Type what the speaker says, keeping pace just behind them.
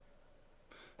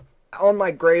on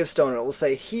my gravestone, it will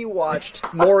say he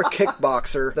watched more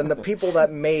Kickboxer than the people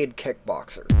that made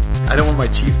Kickboxer. I don't want my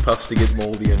cheese puffs to get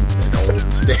moldy and old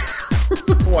and stale.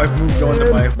 So I've moved on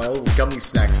to my little gummy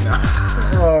snacks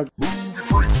now.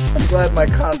 I'm glad my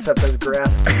concept has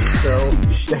grasped you, so...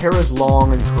 The hair is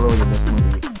long and curly in this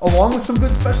movie. Along with some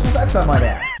good special effects, I might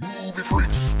add.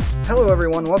 Hello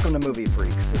everyone, welcome to Movie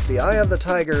Freaks. If the eye of the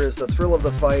tiger is the thrill of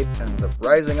the fight, and the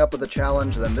rising up of the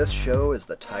challenge, then this show is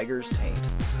the tiger's taint.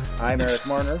 I'm Eric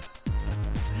Marner.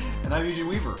 And I'm Eugene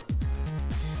Weaver.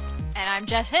 And I'm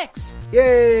Jess Hicks.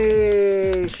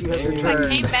 Yay! She has returned.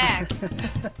 I came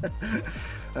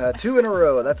back. 2 in a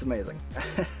row, that's amazing.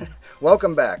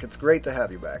 Welcome back, it's great to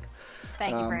have you back.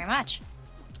 Thank you very much.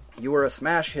 You were a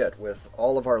smash hit with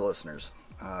all of our listeners.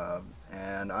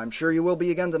 And I'm sure you will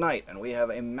be again tonight. And we have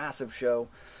a massive show,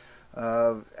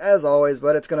 as always,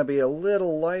 but it's going to be a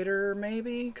little lighter,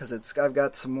 maybe, because I've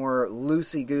got some more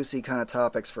loosey-goosey kind of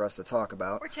topics for us to talk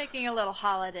about. We're taking a little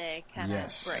holiday kind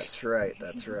of break.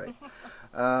 That's right.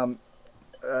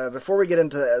 Before we get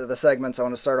into the segments, I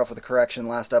want to start off with a correction.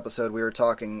 Last episode, we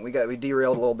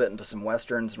derailed a little bit into some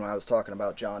westerns when I was talking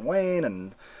about John Wayne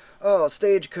and...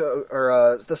 Stagecoach,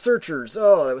 or The Searchers.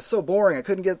 Oh, it was so boring. I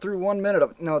couldn't get through 1 minute of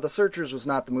it. No, The Searchers was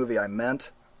not the movie I meant.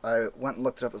 I went and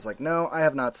looked it up. I was like, no, I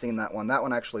have not seen that one. That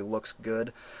one actually looks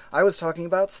good. I was talking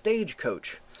about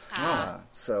Stagecoach.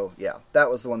 So, yeah, that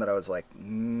was the one that I was like,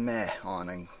 meh on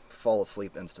and fall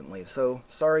asleep instantly. So,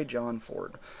 sorry, John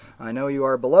Ford. I know you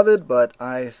are beloved, but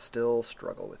I still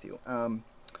struggle with you.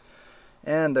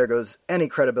 And there goes any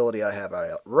credibility I have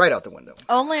right out the window.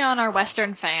 Only on our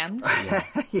Western fans. Yeah.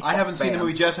 I haven't seen the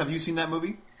movie. Jess, have you seen that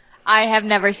movie? I have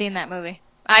never seen that movie.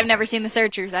 I've never seen The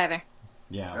Searchers either.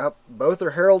 Yeah. Yep, both are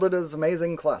heralded as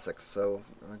amazing classics, so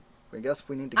I guess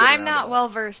we need to get I'm not well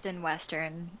versed in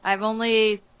Western. I've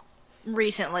only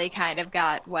recently kind of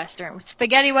got Western.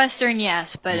 Spaghetti Western,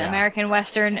 yes, but Yeah. American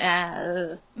Western,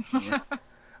 I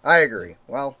agree.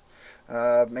 Well...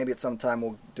 maybe at some time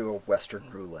we'll do a Western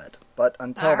roulette. But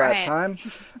until that time,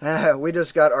 we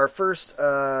just got our first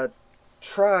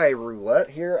try roulette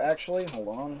here, actually. Hold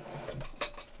on.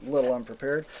 A little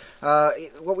unprepared.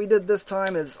 What we did this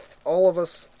time is all of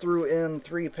us threw in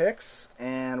 3 picks,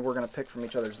 and we're going to pick from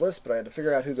each other's list, but I had to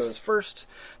figure out who goes first.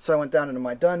 So I went down into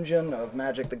my dungeon of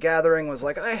Magic the Gathering, was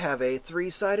like, I have a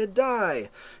 3-sided die,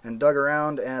 and dug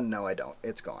around, and no, I don't.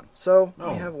 It's gone. So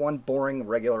we have one boring,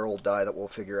 regular old die that we'll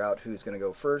figure out who's going to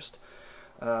go first.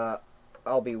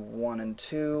 I'll be 1 and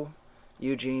 2,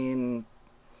 Eugene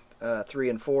 3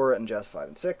 and 4, and Jess 5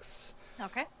 and 6.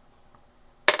 Okay.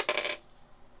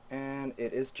 And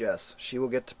it is Jess. She will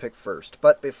get to pick first.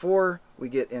 But before we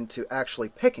get into actually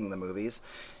picking the movies,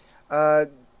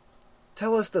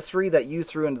 tell us the 3 that you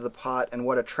threw into the pot and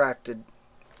what attracted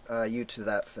you to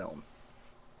that film.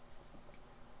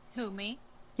 Who, me?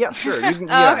 Yeah, sure. You can,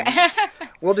 Okay.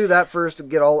 We'll do that first.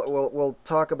 We'll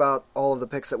talk about all of the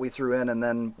picks that we threw in, and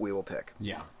then we will pick.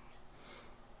 Yeah.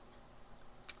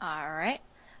 All right.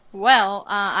 Well,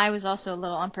 I was also a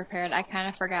little unprepared. I kind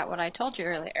of forgot what I told you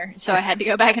earlier, so I had to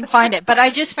go back and find it. But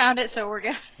I just found it, so we're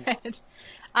good.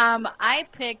 I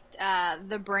picked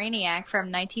The Brainiac from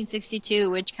 1962,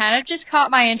 which kind of just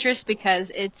caught my interest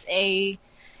because it's a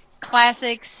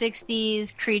classic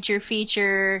 60s creature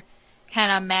feature, kind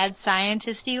of mad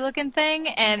scientist-y looking thing,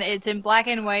 and it's in black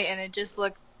and white, and it just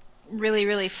looked really,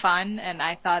 really fun, and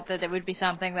I thought that it would be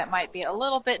something that might be a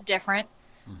little bit different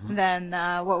than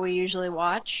what we usually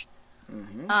watch.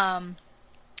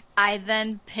 I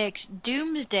then picked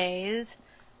Doomsdays,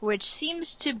 which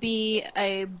seems to be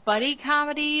a buddy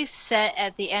comedy set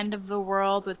at the end of the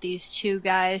world with these 2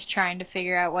 guys trying to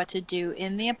figure out what to do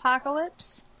in the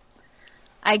apocalypse.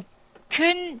 I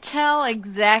couldn't tell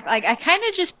exactly. I kind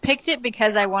of just picked it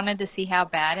because I wanted to see how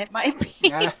bad it might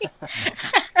be.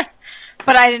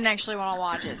 But I didn't actually want to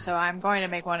watch it, so I'm going to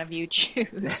make one of you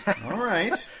choose. All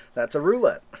right. That's a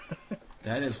roulette.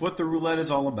 That is what the roulette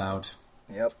is all about.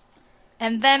 Yep.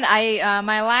 And then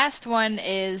my last one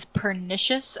is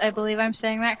Pernicious. I believe I'm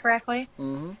saying that correctly.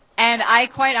 Mm-hmm. And I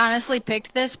quite honestly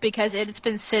picked this because it's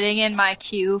been sitting in my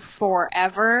queue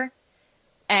forever,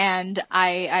 and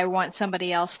I want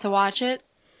somebody else to watch it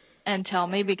and tell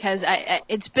me, because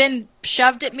it's been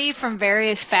shoved at me from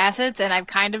various facets, and I've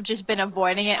kind of just been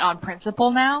avoiding it on principle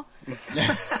now.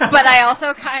 But I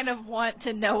also kind of want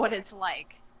to know what it's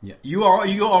like. Yeah, you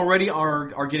already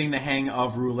are getting the hang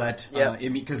of roulette, Yep.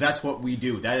 because that's what we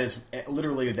do. That is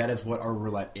literally what our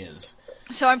roulette is.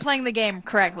 So I'm playing the game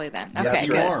correctly then. Okay, Yes,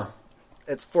 you good. are.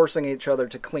 It's forcing each other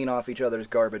to clean off each other's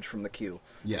garbage from the queue.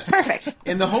 Yes. Perfect.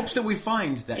 In the hopes that we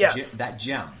find that Yes. that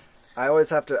gem. I always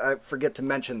have to. I forget to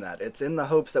mention that it's in the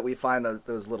hopes that we find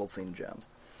those little scene gems.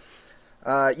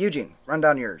 Eugene, run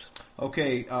down yours.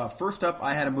 Okay, first up,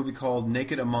 I had a movie called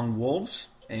Naked Among Wolves,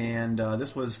 and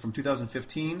this was from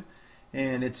 2015,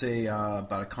 and it's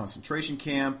about a concentration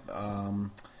camp.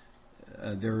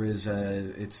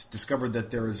 It's discovered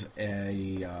that there is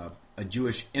a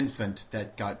Jewish infant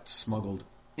that got smuggled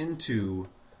into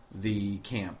the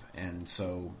camp, and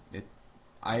so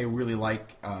I really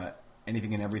like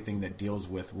anything and everything that deals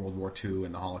with World War II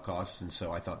and the Holocaust, and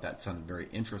so I thought that sounded very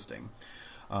interesting.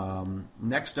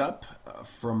 Next up,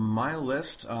 from my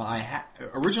list,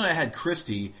 originally I had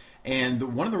Christie,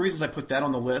 and one of the reasons I put that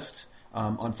on the list,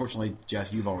 unfortunately,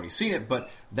 Jess, you've already seen it, but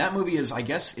that movie is, I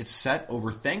guess, it's set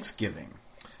over Thanksgiving.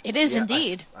 It is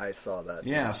indeed. I saw that.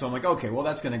 Yeah, so I'm like, okay, well,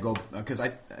 that's going to go, because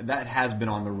that has been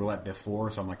on the roulette before,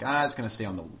 so I'm like, it's going to stay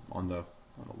on the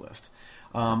list.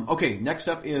 Okay, next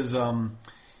up is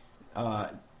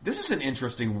this is an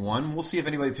interesting one. We'll see if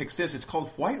anybody picks this. It's called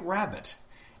White Rabbit.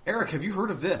 Eric, have you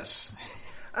heard of this?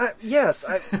 Yes,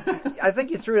 I think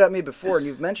you threw it at me before, and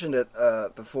you've mentioned it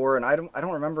before, and I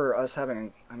don't remember us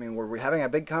having. I mean, were we having a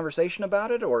big conversation about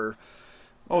it, or?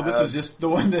 Oh, this is just the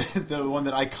one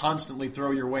that I constantly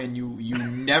throw your way, and you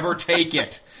never take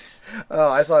it. Oh,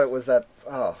 I thought it was that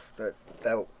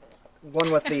that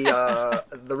one with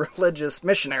the religious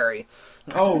missionary.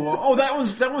 Oh, that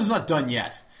one's not done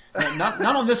yet. Not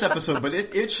on this episode, but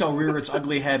it shall rear its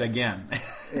ugly head again.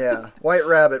 Yeah, White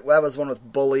Rabbit. That was one with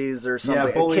bullies or something.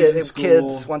 Yeah, bullies in school.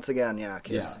 Kids. Once again, yeah,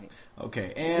 kids. Yeah.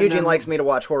 Okay. And Eugene likes me to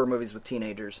watch horror movies with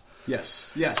teenagers.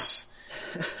 Yes.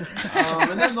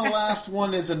 And then the last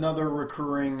one is another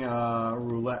recurring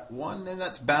roulette one, and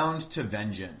that's Bound to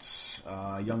Vengeance.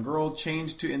 A young girl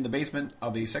chained in the basement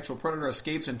of a sexual predator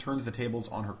escapes and turns the tables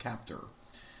on her captor.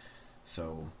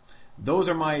 So, those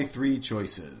are my three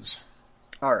choices.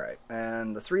 All right,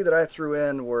 and the three that I threw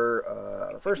in were,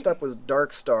 the first up was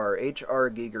Dark Star, H.R.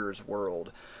 Giger's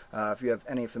World. If you have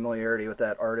any familiarity with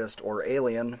that artist or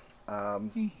Alien,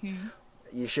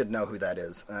 you should know who that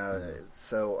is.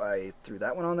 So I threw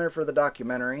that one on there for the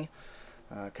documentary,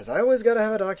 because I always got to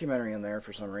have a documentary in there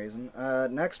for some reason.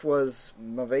 Next was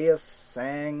Mavia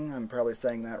Sang, I'm probably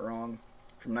saying that wrong,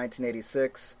 from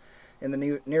 1986. In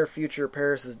the near future,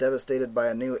 Paris is devastated by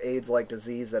a new AIDS-like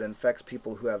disease that infects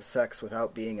people who have sex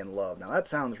without being in love. Now, that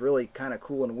sounds really kind of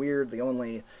cool and weird. The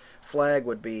only flag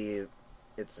would be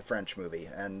it's a French movie,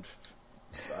 and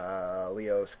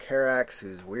Leo Carax,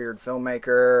 who's a weird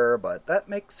filmmaker, but that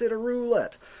makes it a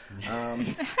roulette.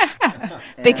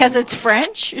 Because it's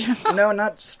French? No,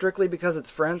 not strictly because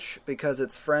it's French, because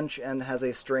it's French and has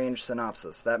a strange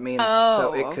synopsis. That means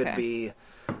it could be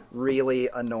really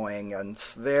annoying and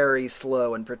very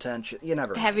slow and pretentious. You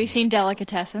never know. Have you seen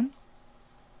Delicatessen?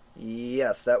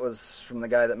 Yes, that was from the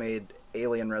guy that made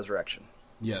Alien Resurrection.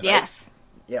 Yes.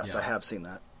 Yes, Yeah. I have seen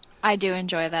that. I do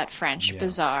enjoy that French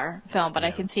bizarre film, but I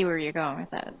can see where you're going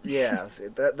with that. Yes,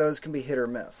 those can be hit or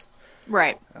miss.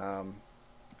 Right.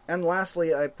 And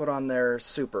lastly, I put on there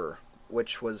Super,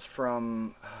 which was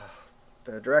from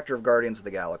the director of Guardians of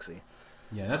the Galaxy.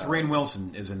 Yeah, that's Rainn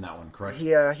Wilson is in that one, correct?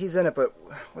 Yeah, he's in it, but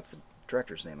what's the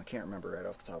director's name? I can't remember right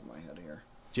off the top of my head here.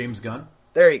 James Gunn?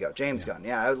 There you go, James Gunn.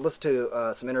 Yeah, I listened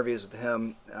to some interviews with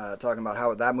him talking about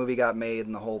how that movie got made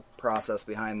and the whole process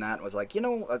behind that. And was like,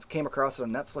 I came across it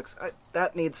on Netflix.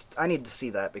 I need to see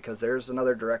that because there's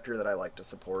another director that I like to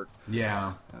support.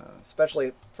 Yeah.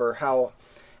 Especially for how...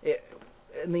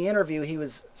 in the interview, he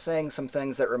was saying some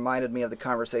things that reminded me of the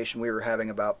conversation we were having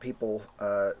about people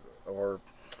or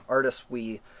artists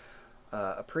we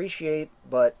appreciate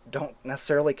but don't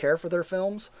necessarily care for their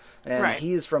films. And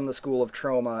he's from the school of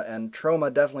Troma, and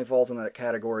Troma definitely falls in that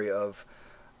category of,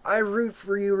 I root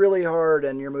for you really hard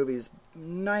and your movie's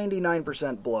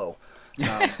 99% blow.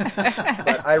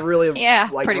 But I really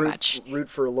root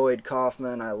for Lloyd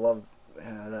Kaufman. I love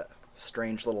that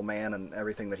strange little man and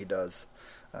everything that he does.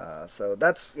 So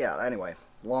that's, anyway,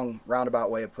 long roundabout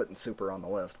way of putting Super on the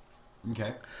list.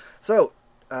 Okay. So,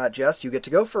 Jess, you get to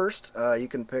go first. You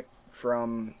can pick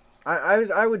from...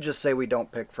 I would just say we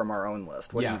don't pick from our own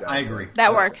list. What do you guys I agree. say?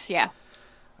 That works, yeah.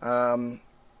 Go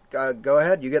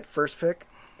ahead. You get the first pick.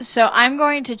 So I'm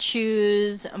going to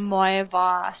choose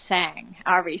Moeva Sang,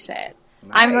 however you say it.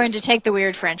 Nice. I'm going to take the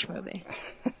weird French movie.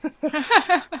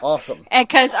 Awesome.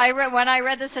 Because when I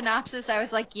read the synopsis, I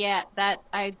was like, yeah,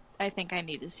 I think I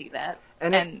need to see that.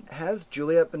 And it has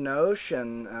Juliette Binoche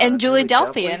and Julie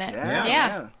Delpy in it.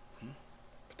 Yeah.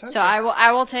 So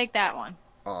I will take that one.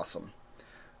 Awesome.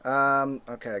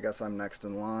 Okay, I guess I'm next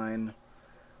in line.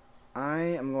 I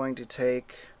am going to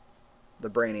take the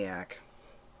Brainiac.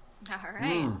 All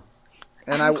right.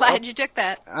 And I'm glad you took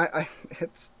that.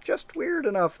 It's just weird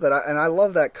enough that I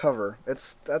love that cover.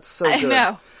 That's so good. I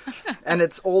know. And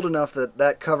it's old enough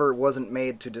that cover wasn't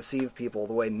made to deceive people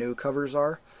the way new covers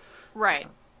are. Right.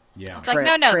 Yeah. It's like,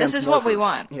 no, this is what we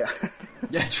want. Yeah.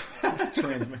 Yeah.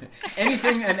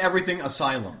 Anything and everything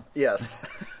asylum. Yes.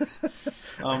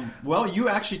 Well, you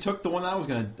actually took the one that I was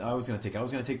gonna take. I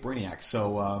was gonna take Brainiac.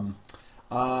 So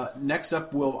next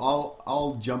up,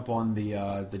 I'll jump on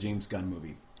the James Gunn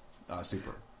movie,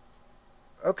 Super.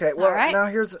 Okay. Well, right. Now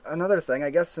here's another thing.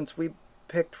 I guess since we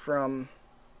picked from,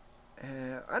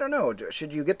 I don't know.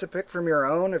 Should you get to pick from your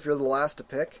own if you're the last to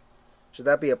pick? Should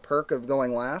that be a perk of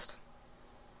going last?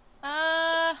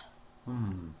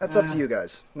 That's up to you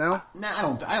guys. No? Nah, I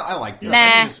don't. I like this.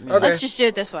 Nah. Okay. Let's just do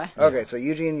it this way. Okay, so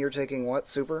Eugene, you're taking what?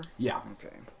 Super? Yeah.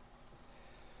 Okay.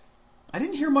 I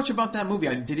didn't hear much about that movie.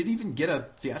 Did it even get a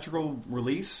theatrical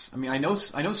release? I mean, I know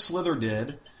Slither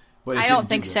did, but I don't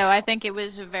think so. I think it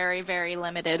was very, very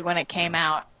limited when it came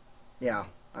out. Yeah,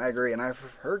 I agree, and I've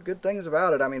heard good things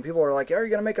about it. I mean, people are like, "Are you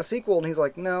going to make a sequel?" And he's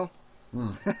like, "No,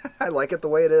 I like it the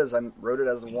way it is. I wrote it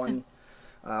as one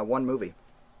movie."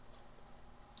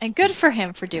 And good for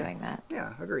him for doing that.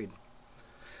 Yeah, agreed.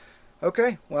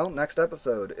 Okay, well, next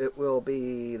episode, it will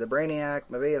be the Brainiac,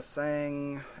 Mobius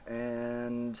Sang,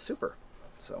 and Super.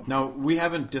 So now we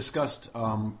haven't discussed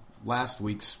last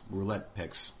week's roulette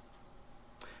picks.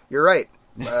 You're right.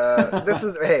 This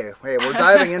is hey, we're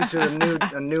diving into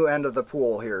a new end of the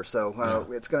pool here, so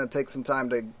it's going to take some time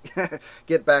to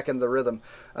get back in the rhythm.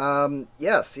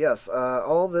 Yes.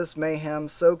 All this mayhem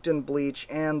soaked in bleach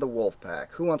and the wolf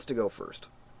pack. Who wants to go first?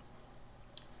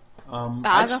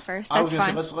 I'll go first. I was That's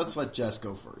going to fine. say let's let Jess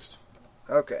go first.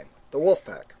 Okay, the wolf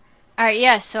pack. All right,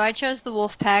 yes. So I chose the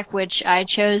Wolfpack, which I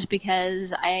chose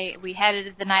because we had it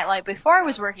at the Nightlight before I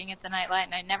was working at the Nightlight,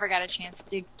 and I never got a chance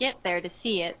to get there to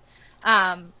see it.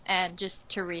 And just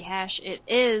to rehash, it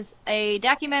is a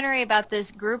documentary about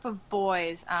this group of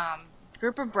boys,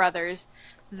 group of brothers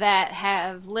that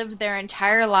have lived their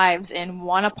entire lives in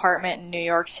one apartment in New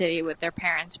York City with their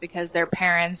parents because their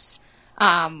parents,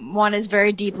 one is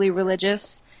very deeply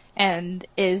religious and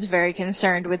is very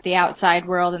concerned with the outside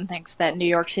world and thinks that New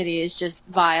York City is just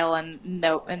vile and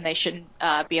they shouldn't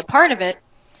be a part of it.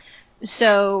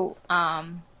 So,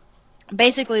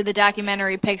 basically the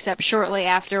documentary picks up shortly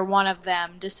after one of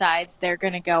them decides they're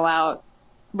going to go out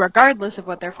regardless of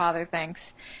what their father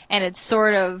thinks, and it's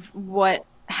sort of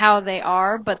how they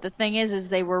are, but the thing is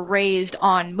they were raised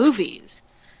on movies.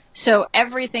 So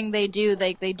everything they do,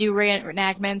 they do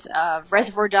reenactments of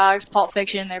Reservoir Dogs, Pulp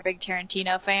Fiction. They're big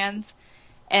Tarantino fans.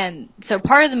 And so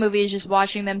part of the movie is just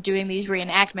watching them doing these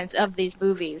reenactments of these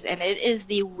movies. And it is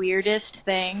the weirdest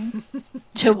thing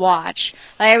to watch.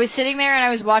 Like, I was sitting there and I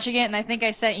was watching it, and I think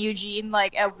I sent Eugene,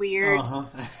 like, a weird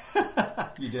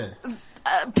You did.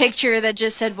 Picture that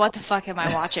just said, "What the fuck am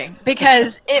I watching?"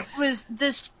 Because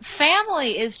this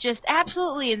family is just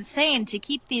absolutely insane to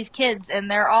keep these kids, and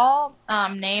they're all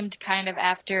named kind of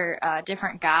after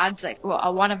different gods. Like,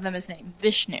 well, one of them is named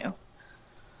Vishnu.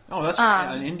 Oh, that's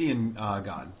an Indian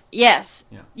god. Yes.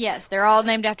 Yeah. Yes, they're all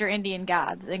named after Indian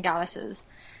gods and goddesses.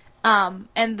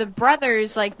 And the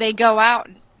brothers, like, they go out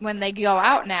when they go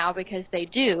out now, because they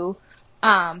do.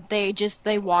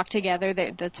 They walk together.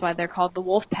 That's why they're called the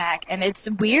Wolf Pack. And it's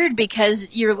weird because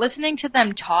you're listening to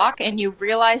them talk and you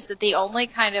realize that the only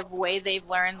kind of way they've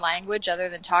learned language other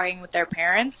than talking with their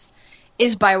parents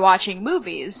is by watching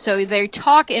movies. So they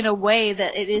talk in a way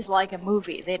that it is like a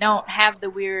movie. They don't have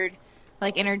the weird,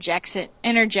 like,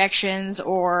 interjections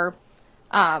or,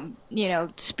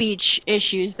 speech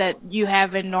issues that you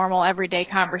have in normal everyday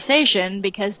conversation,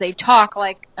 because they talk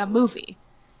like a movie.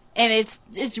 And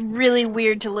it's really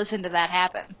weird to listen to that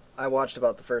happen. I watched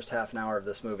about the first half an hour of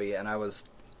this movie, and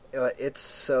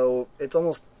it's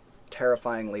almost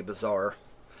terrifyingly bizarre.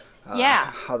 Yeah,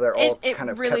 how they're all kind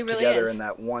of really, kept really together is. in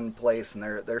that one place, and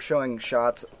they're showing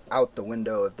shots out the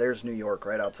window. There's New York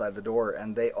right outside the door,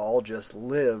 and they all just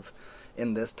live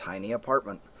in this tiny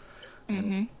apartment.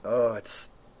 Mm-hmm. And,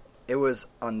 it was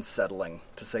unsettling,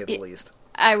 to say the least.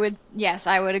 I would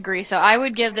agree. So I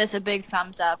would give this a big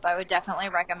thumbs up. I would definitely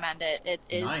recommend it. It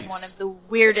is one of the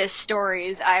weirdest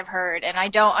stories I've heard, and I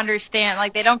don't understand.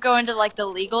 Like, they don't go into, like, the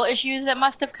legal issues that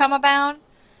must have come about,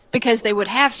 because they would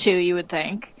have to, you would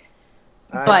think.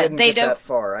 I didn't get that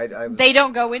far. They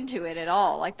don't go into it at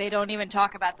all. Like, they don't even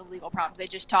talk about the legal problems. They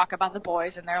just talk about the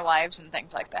boys and their lives and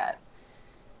things like that.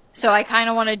 So I kind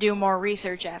of want to do more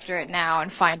research after it now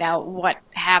and find out what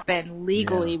happened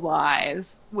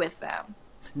legally-wise with them.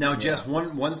 Now, Jess,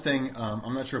 one thing,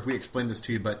 I'm not sure if we explained this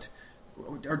to you,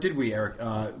 or did we, Eric?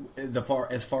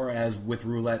 As far as with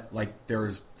roulette, like,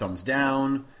 there's thumbs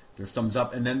down, There's thumbs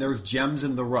up, and then there's gems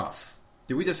in the rough.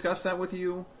 Did we discuss that with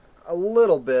you? A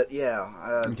little bit, yeah.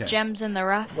 Okay. Gems in the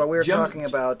rough? Well, we were talking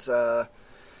about,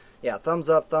 thumbs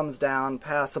up, thumbs down,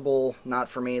 passable, not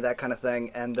for me, that kind of thing.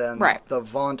 And then the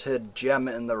vaunted gem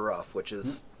in the rough, which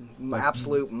is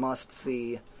absolute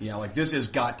must-see. Yeah, like this has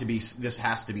to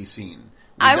be seen.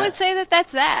 I would say that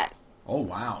that's that. Oh,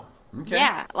 wow. Okay.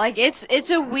 Yeah, like it's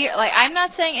a weird, like I'm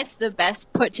not saying it's the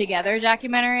best put together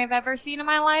documentary I've ever seen in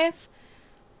my life,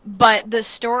 but the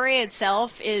story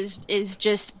itself is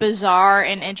just bizarre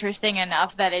and interesting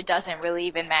enough that it doesn't really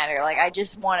even matter. Like I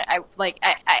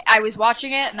was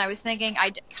watching it and I was thinking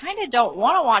I kind of don't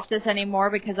want to watch this anymore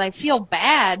because I feel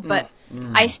bad, but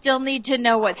I still need to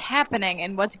know what's happening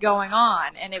and what's going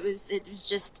on, and it was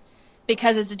just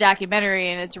because it's a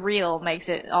documentary and it's real makes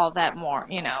it all that more,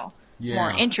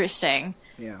 more interesting.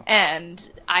 Yeah. And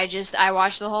I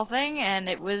watched the whole thing and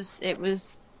it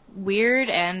was weird,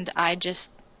 and I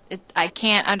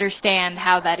can't understand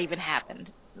how that even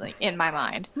happened, like, in my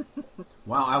mind.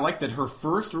 Wow, I like that her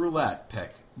first roulette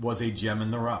pick was a gem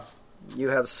in the rough. You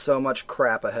have so much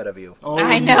crap ahead of you. Oh,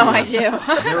 I know, I do.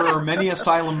 There are many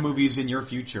Asylum movies in your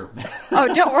future. Oh,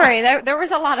 don't worry. There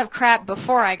was a lot of crap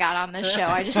before I got on this show.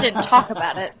 I just didn't talk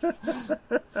about it.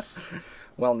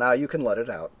 Well, now you can let it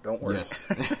out. Don't worry. Yes.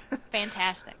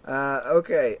 Fantastic.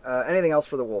 Okay. Anything else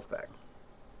for the Wolfpack?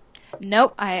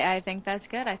 Nope. I think that's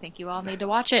good. I think you all need to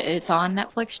watch it. It's on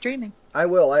Netflix streaming. I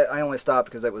will. I only stopped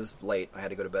because it was late. I had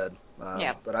to go to bed.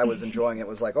 But I was enjoying it. It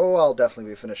was like, I'll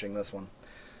definitely be finishing this one.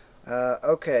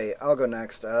 Okay, I'll go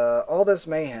next. All This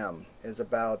Mayhem is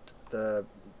about the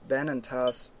Ben and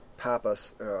Tess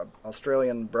Pappas,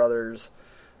 Australian brothers,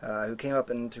 who came up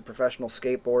into professional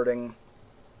skateboarding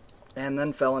and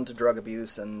then fell into drug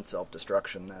abuse and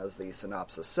self-destruction, as the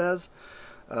synopsis says.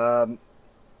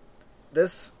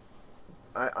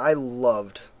 I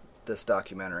loved this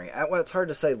documentary. Well, it's hard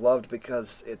to say loved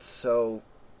because it's so...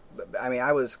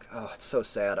 it's so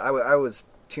sad. I was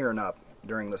tearing up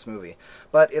during this movie.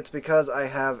 But it's because I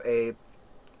have a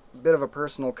bit of a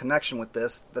personal connection with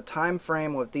this. The time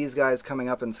frame with these guys coming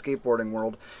up in skateboarding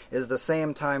world is the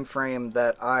same time frame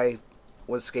that I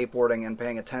was skateboarding and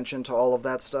paying attention to all of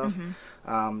that stuff.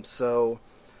 Mm-hmm. So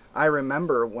I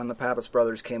remember when the Pappas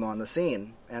brothers came on the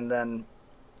scene and then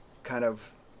kind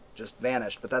of just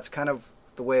vanished. But that's kind of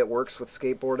the way it works with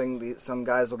skateboarding. Some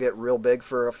guys will get real big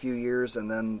for a few years and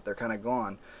then they're kind of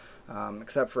gone.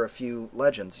 Except for a few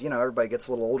legends. Everybody gets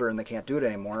a little older and they can't do it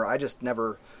anymore. I just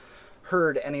never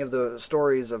heard any of the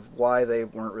stories of why they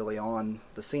weren't really on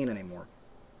the scene anymore.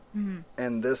 Mm-hmm.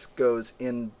 And this goes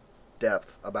in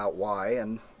depth about why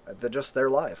and just their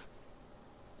life.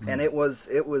 Mm-hmm. And it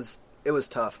was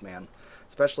tough, man.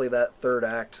 Especially that third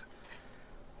act.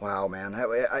 Wow, man.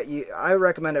 I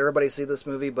recommend everybody see this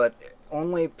movie, but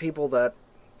only people that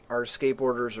our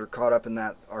skateboarders are caught up in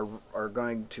that are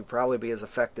going to probably be as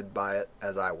affected by it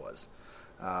as I was.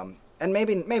 And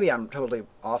maybe I'm totally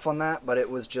off on that, but it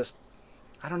was just,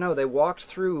 I don't know, they walked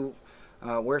through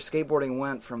where skateboarding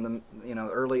went from the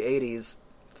early 80s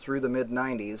through the mid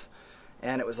 90s,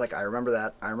 and it was like, I remember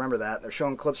that. They're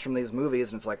showing clips from these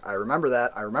movies, and it's like, I remember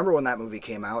that. I remember when that movie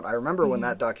came out. I remember when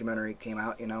that documentary came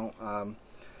out,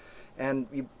 and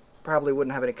you probably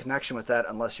wouldn't have any connection with that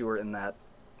unless you were in that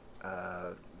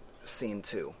scene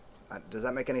too. Does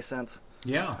that make any sense?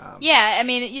 Yeah. Yeah,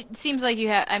 it seems like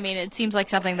it seems like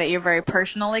something that you're very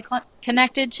personally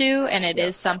connected to, and it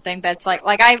is something that's like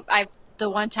I the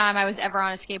one time I was ever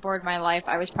on a skateboard in my life,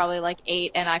 I was probably like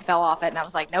 8 and I fell off it and I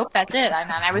was like, nope, that's it.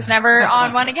 And I was never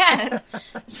on one again.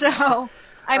 So,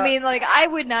 I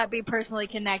would not be personally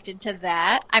connected to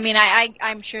that.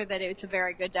 I'm sure that it's a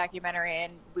very good documentary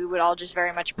and we would all just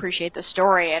very much appreciate the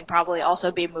story and probably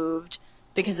also be moved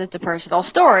because it's a personal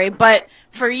story, but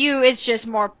for you, it's just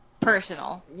more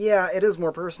personal. Yeah, it is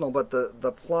more personal, but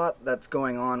the plot that's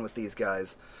going on with these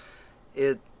guys,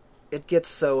 it gets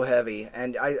so heavy,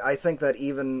 and I think that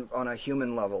even on a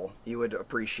human level, you would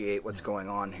appreciate what's going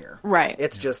on here. Right.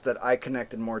 It's just that I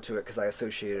connected more to it because I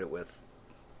associated it with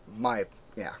my,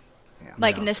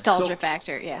 nostalgia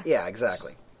factor, yeah. Yeah,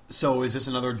 exactly. So is this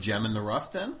another gem in the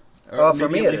rough, then? For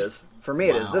me it is. For me,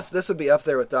 it is. This would be up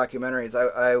there with documentaries.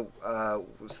 I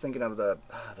was thinking of the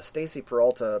Stacy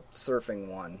Peralta surfing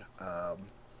one.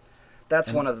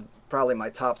 That's one of probably my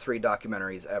top 3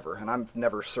 documentaries ever, and I've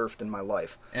never surfed in my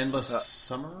life. Endless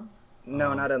Summer?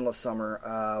 No, not Endless Summer.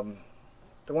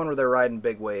 The one where they're riding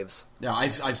big waves. Yeah,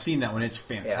 I've seen that one. It's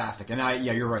fantastic. Yeah. And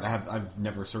you're right. I've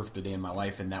never surfed a day in my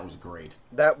life, and that was great.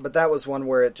 But that was one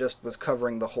where it just was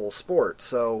covering the whole sport,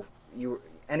 so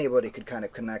anybody could kind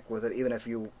of connect with it, even if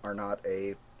you are not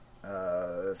a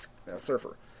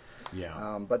surfer.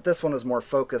 Yeah. But this one was more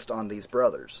focused on these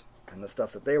brothers and the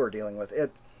stuff that they were dealing with.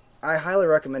 I highly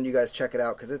recommend you guys check it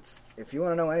out, because if you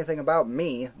want to know anything about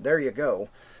me, there you go.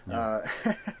 Yeah.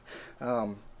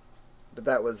 But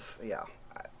that was, yeah.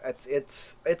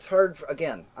 It's hard.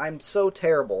 Again, I'm so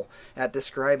terrible at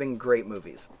describing great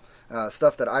movies,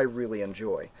 stuff that I really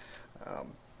enjoy.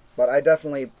 But I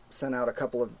definitely sent out a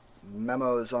couple of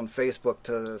memos on Facebook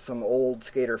to some old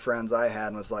skater friends I had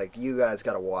and was like, you guys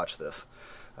got to watch this.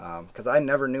 Because I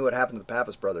never knew what happened to the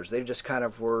Pappas brothers. They just kind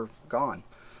of were gone.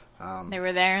 They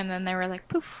were there and then they were like,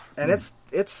 poof. And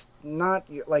it's not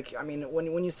like, I mean,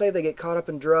 when you say they get caught up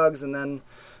in drugs and then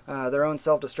their own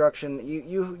self-destruction,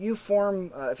 you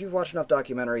form, if you've watched enough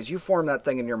documentaries, you form that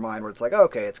thing in your mind where it's like,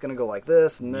 okay, it's going to go like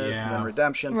this and this and then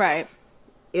redemption. Right.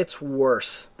 It's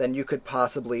worse than you could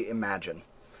possibly imagine.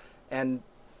 And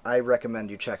I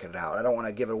recommend you check it out. I don't want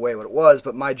to give away what it was,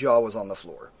 but my jaw was on the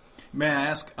floor. May I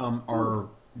ask, are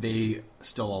they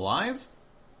still alive?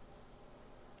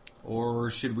 Or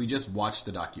should we just watch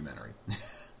the documentary?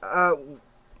 One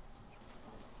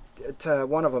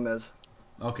of them is.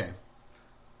 Okay.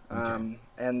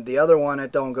 And the other one,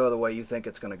 it don't go the way you think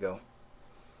it's going to go.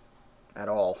 At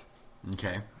all.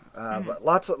 Okay.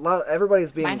 But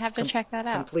everybody's being might have to check that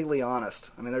out. Completely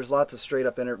honest. I mean, there's lots of straight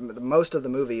up most of the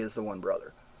movie is the one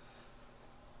brother.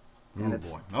 And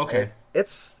boy. Okay.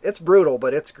 It's brutal,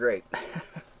 but it's great.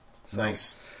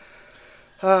 Nice.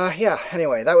 Yeah,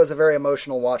 anyway, that was a very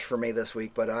emotional watch for me this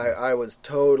week, but I was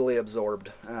totally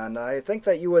absorbed. And I think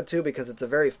that you would too, because it's a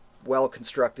very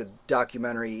well-constructed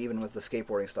documentary, even with the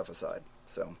skateboarding stuff aside.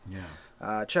 So,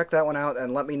 yeah. Check that one out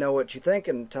and let me know what you think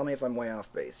and tell me if I'm way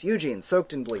off base. Eugene,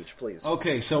 Soaked in Bleach, please.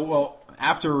 Okay, so,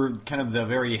 after kind of the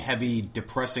very heavy,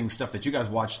 depressing stuff that you guys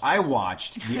watched, I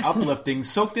watched the uplifting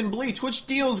Soaked in Bleach, which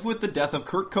deals with the death of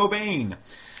Kurt Cobain.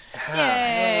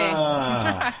 Yay!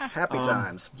 Happy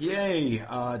times. Yay.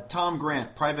 Tom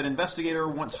Grant, private investigator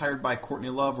once hired by Courtney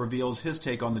Love, reveals his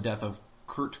take on the death of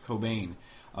Kurt Cobain.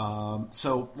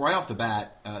 So right off the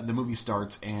bat, the movie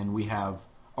starts and we have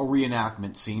a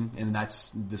reenactment scene, and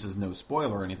this is no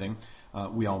spoiler or anything.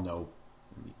 We all know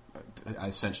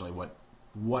essentially what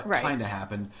right. kind of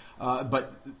happened.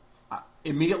 But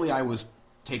immediately I was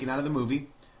taken out of the movie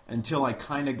until I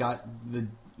kind of got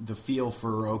the feel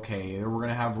for, okay, we're going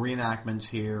to have reenactments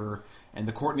here, and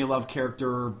the Courtney Love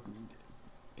character,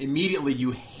 immediately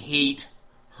you hate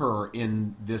her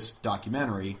in this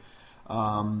documentary.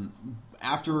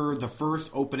 After the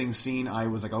first opening scene, I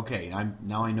was like, okay,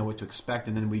 now I know what to expect,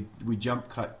 and then we jump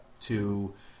cut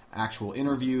to actual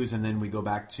interviews, and then we go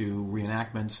back to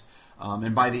reenactments,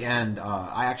 and by the end,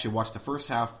 I actually watched the first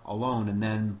half alone, and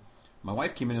then my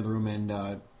wife came into the room,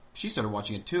 and she started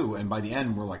watching it too, and by the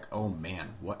end, we're like, oh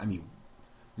man,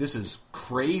 this is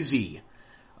crazy.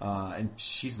 And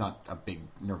she's not a big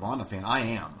Nirvana fan. I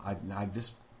am.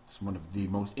 This is one of the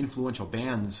most influential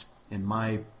bands in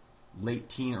my late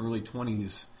teen, early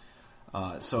 20s.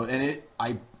 I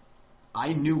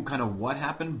knew kind of what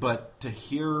happened, but to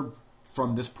hear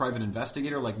from this private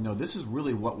investigator, like, no, this is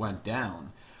really what went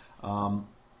down.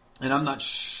 And I'm not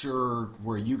sure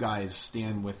where you guys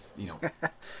stand with,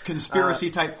 conspiracy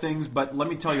type things, but let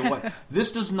me tell you what,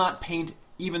 this does not paint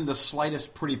even the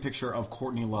slightest pretty picture of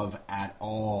Courtney Love at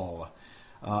all.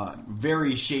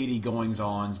 Very shady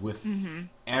goings-ons with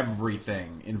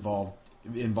everything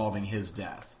involving his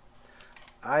death.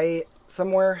 I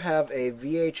somewhere have a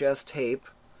VHS tape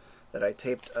that I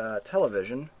taped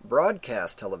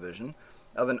broadcast television,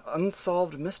 of an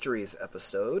Unsolved Mysteries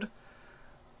episode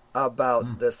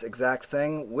about this exact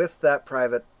thing with that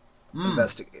private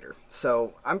investigator.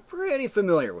 So I'm pretty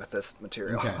familiar with this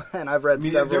material, okay. And I've read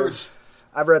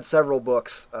several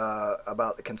books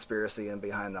about the conspiracy and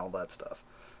behind all that stuff.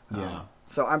 Yeah.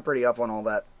 So I'm pretty up on all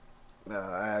that.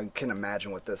 I can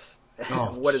imagine what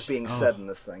what is being said in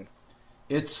this thing.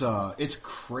 It's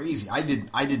crazy. I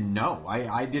didn't know.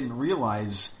 I didn't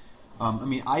realize.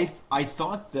 I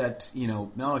thought that,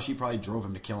 no, she probably drove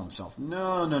him to kill himself.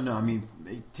 No. I mean,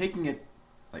 taking it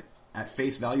like at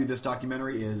face value, this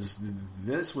documentary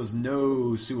this was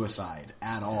no suicide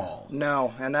at all.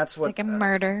 No, and that's what like a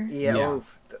murder.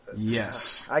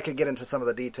 Yes. I could get into some of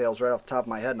the details right off the top of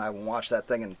my head, and I haven't watched that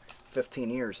thing in 15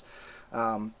 years.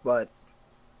 But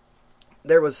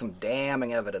there was some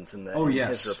damning evidence in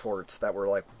his reports that were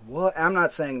like, what? I'm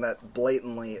not saying that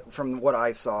blatantly, from what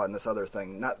I saw in this other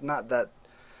thing, not that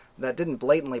didn't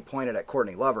blatantly point it at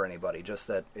Courtney Love or anybody, just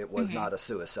that it was not a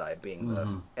suicide being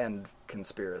the end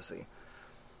conspiracy.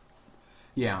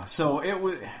 Yeah, so it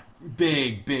was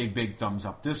big thumbs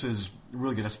up. This is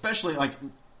really good, especially like,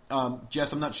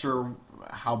 Jess, I'm not sure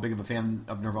how big of a fan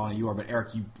of Nirvana you are, but Eric,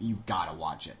 you gotta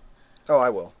watch it. Oh,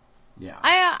 I will. Yeah.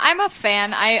 I'm a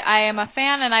fan. I am a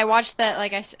fan, and I watched that,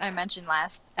 like I mentioned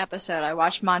last episode, I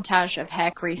watched Montage of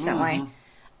Heck recently,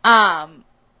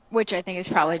 which I think is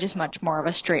probably just much more of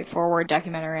a straightforward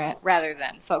documentary rather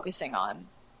than focusing on,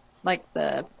 like,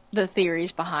 the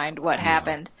theories behind what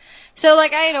happened. So,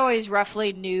 like, I had always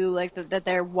roughly knew, like, that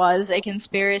there was a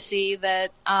conspiracy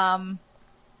that,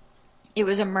 it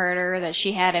was a murder, that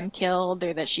she had him killed,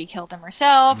 or that she killed him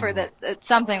herself, or that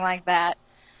something like that.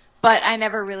 But I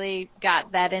never really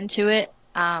got that into it.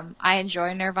 I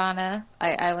enjoy Nirvana.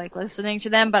 I like listening to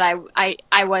them, but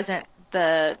I wasn't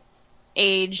the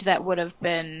age that would have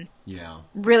been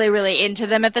really, really into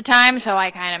them at the time, so I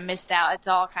kind of missed out. It's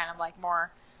all kind of like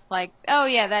more like, oh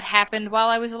yeah, that happened while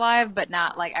I was alive, but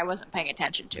not like I wasn't paying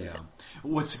attention to it.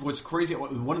 What's crazy,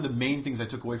 one of the main things I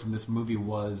took away from this movie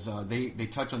was they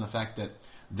touch on the fact that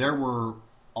there were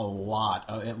a lot,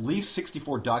 at least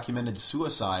 64 documented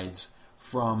suicides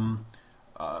from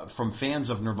fans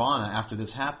of Nirvana after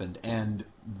this happened, and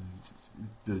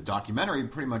the documentary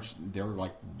pretty much, they were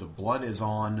like, the blood is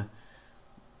on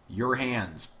your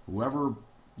hands. Whoever,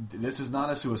 this is not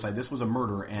a suicide, this was a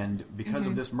murder, and because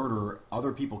of this murder,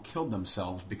 other people killed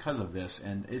themselves because of this,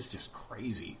 and it's just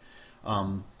crazy.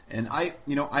 And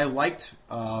I liked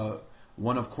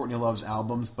one of Courtney Love's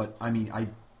albums, but I mean,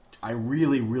 I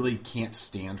really, really can't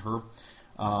stand her.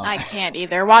 I can't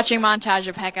either. Watching Montage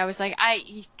of Heck, I was like,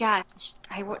 I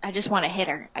just want to hit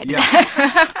her.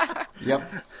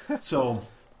 Yep. So,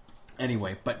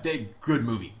 anyway, but good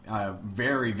movie.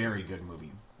 Very, very good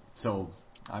movie. So,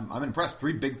 I'm impressed.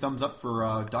 3 big thumbs up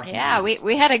for Dr. Yeah,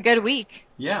 we had a good week.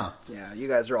 Yeah. Yeah, you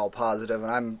guys are all positive,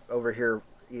 and I'm over here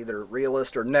either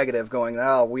realist or negative going,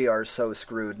 oh, we are so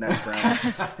screwed next round.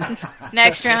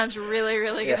 Next round's really,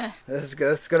 really good. This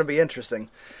is going to be interesting.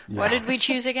 Yeah. What did we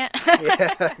choose again?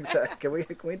 Yeah, exactly.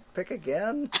 Can we pick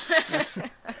again?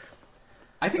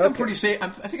 I think I'm pretty safe. I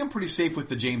think I'm pretty safe with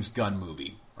the James Gunn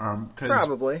movie.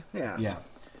 Probably, yeah. Yeah.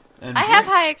 And I have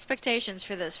high expectations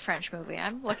for this French movie.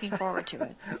 I'm looking forward to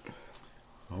it.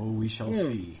 Oh, we shall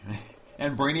see.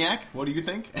 And Brainiac, what do you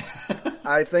think?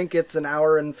 I think it's an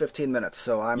hour and 15 minutes,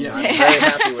 so I'm very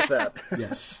happy with that.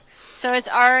 Yes. So it's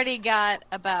already got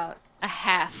about a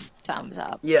half thumbs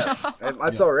up. Yes,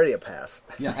 it's already a pass.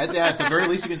 Yeah, at the very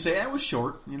least you can say it was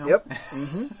short. You know. Yep.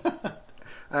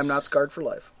 I'm not scarred for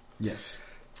life. Yes.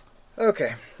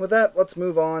 Okay, with that, let's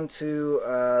move on to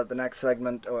the next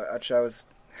segment, which I was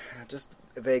just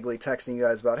vaguely texting you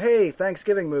guys about. Hey,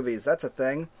 Thanksgiving movies, that's a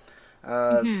thing.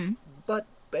 But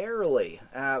barely.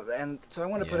 And so I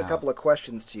want to put a couple of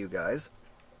questions to you guys.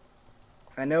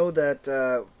 I know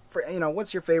that,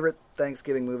 what's your favorite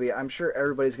Thanksgiving movie? I'm sure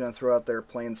everybody's going to throw out their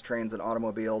Planes, Trains, and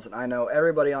Automobiles, and I know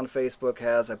everybody on Facebook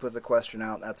has. I put the question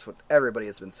out, that's what everybody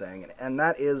has been saying, and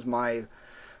that is my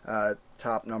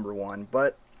top number one.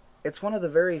 But it's one of the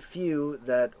very few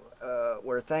that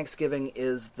where Thanksgiving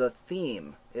is the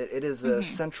theme. It is the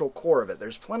central core of it.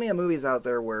 There's plenty of movies out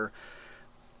there where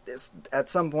at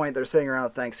some point they're sitting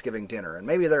around Thanksgiving dinner, and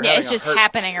maybe they're having it's just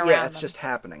happening around Yeah, it's them. just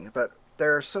happening. But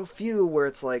there are so few where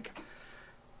it's like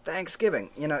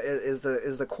Thanksgiving, is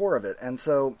the core of it. And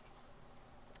so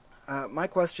my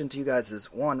question to you guys is,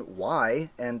 one,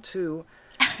 why? And two,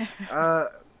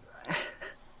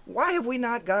 why have we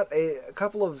not got a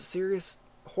couple of serious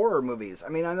horror movies? I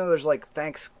mean, I know there's like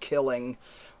Thanksgiving,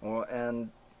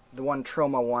 and the one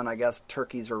Troma one, I guess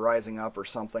turkeys are rising up or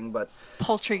something, but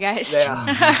Poultry guys.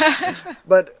 Yeah.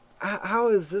 But how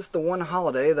is this the one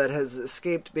holiday that has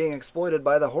escaped being exploited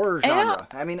by the horror genre?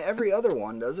 I mean, every other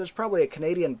one does. There's probably a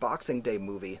Canadian Boxing Day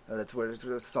movie that's where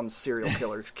some serial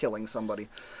killer's killing somebody.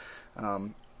 I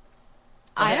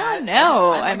don't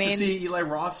know. I'd like to see Eli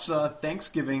Roth's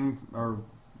Thanksgiving, or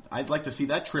I'd like to see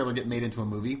that trailer get made into a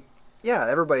movie. Yeah,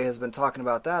 everybody has been talking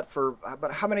about that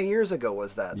but how many years ago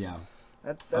was that? Yeah.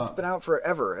 That's been out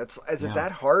forever. Is it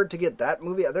that hard to get that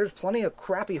movie? There's plenty of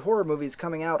crappy horror movies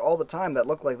coming out all the time that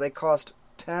look like they cost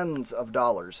tens of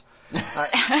dollars.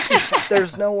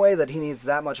 There's no way that he needs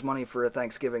that much money for a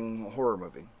Thanksgiving horror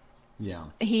movie. Yeah.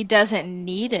 He doesn't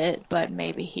need it, but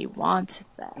maybe he wants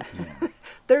that. Yeah.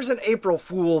 There's an April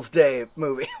Fool's Day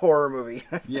horror movie.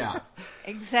 Yeah.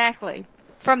 Exactly.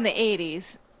 From the 80s.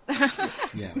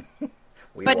 Yeah.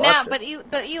 But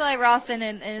Eli Roth's in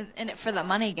it for the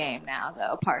money game now,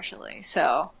 though, partially.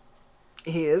 So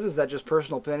he is. Is that just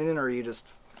personal opinion, or are you just?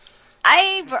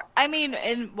 I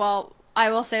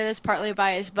will say this partly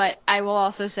biased, but I will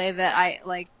also say that I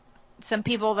like some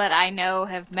people that I know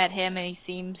have met him, and he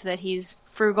seems that he's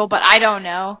frugal. But I don't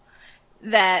know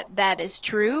that is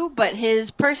true. But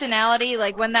his personality,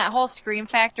 like when that whole Scream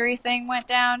Factory thing went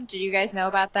down, did you guys know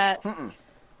about that? Mm-mm.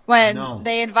 when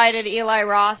they invited Eli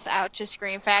Roth out to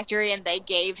Scream Factory and they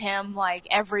gave him like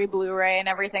every Blu-ray and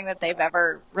everything that they've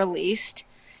ever released.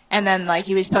 And then like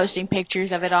he was posting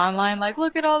pictures of it online, like,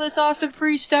 look at all this awesome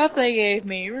free stuff they gave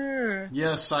me.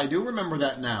 Yes, I do remember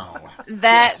that now.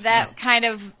 That kind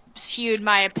of skewed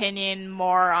my opinion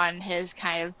more on his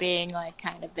kind of being like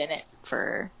kind of in it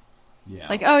for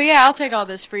like, oh yeah, I'll take all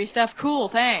this free stuff. Cool,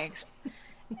 thanks.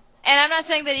 And I'm not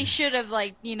saying that he should have,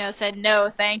 like, you know, said no,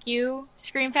 thank you,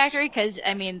 Scream Factory, because,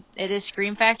 I mean, it is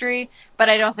Scream Factory, but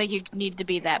I don't think you need to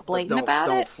be that blatant about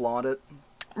it. Don't flaunt it.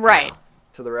 Right.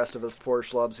 To the rest of us poor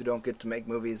schlubs who don't get to make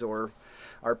movies or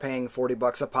are paying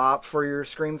 $40 a pop for your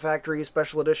Scream Factory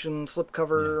special edition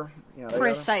slipcover. Yeah.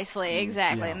 Precisely,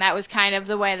 exactly. Yeah. And that was kind of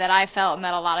the way that I felt and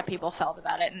that a lot of people felt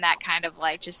about it, and that kind of,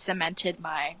 like, just cemented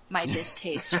my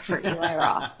distaste for Eli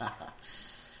Roth.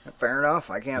 Fair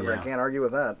enough. I can't argue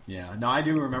with that. Yeah. No, I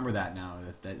do remember that now.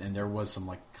 And there was some,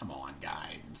 like, come on,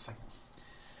 guy. It's like,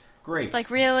 great. Like,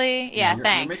 really? Yeah,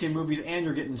 thanks. You're making movies and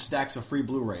you're getting stacks of free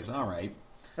Blu-rays. All right.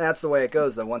 And that's the way it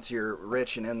goes, though. Once you're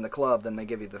rich and in the club, then they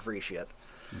give you the free shit.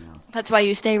 Yeah. That's why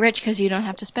you stay rich, because you don't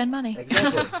have to spend money.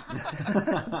 Exactly.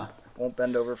 Won't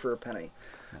bend over for a penny.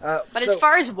 But as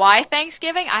far as why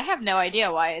Thanksgiving, I have no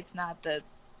idea why it's not the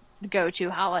go-to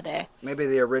holiday. Maybe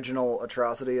the original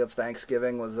atrocity of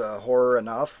Thanksgiving was horror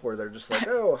enough, where they're just like,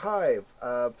 oh, hi,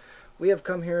 we have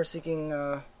come here seeking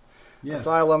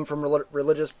asylum from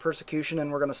religious persecution,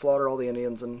 and we're going to slaughter all the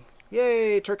Indians, and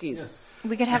yay, turkeys. Yes.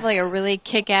 We could have like a really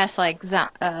kick-ass like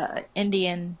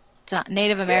Indian,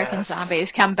 Native American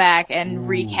zombies come back and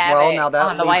wreak havoc on the white man. Well, now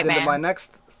that leads into my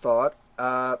next thought.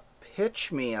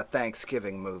 Pitch me a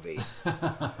Thanksgiving movie.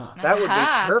 That would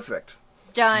be perfect.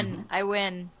 Done. Mm-hmm. I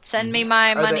win. Send me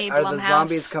my money, Blumhouse. Are the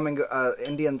zombies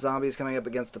Indian zombies coming up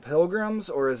against the Pilgrims,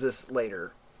 or is this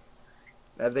later?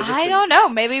 I don't know.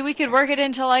 Maybe we could work it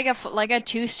into like a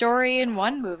 2-story in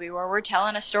one movie where we're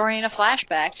telling a story in a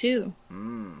flashback too.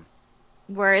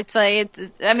 Where it's like,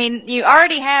 I mean, you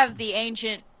already have the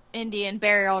ancient Indian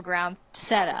burial ground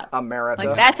set up. America.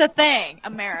 Like, that's a thing.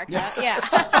 America. Yeah.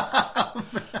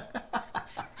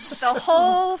 The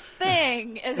whole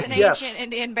thing is an ancient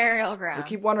Indian burial ground. We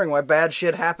keep wondering why bad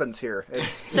shit happens here.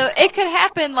 So it could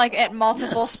happen like at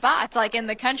multiple spots, like in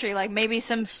the country, like maybe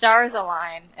some stars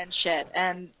align and shit,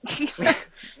 and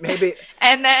maybe.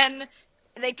 And then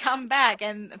they come back,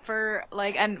 and for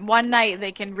like one night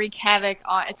they can wreak havoc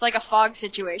on. It's like a fog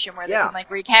situation where they can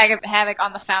like wreak havoc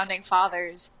on the founding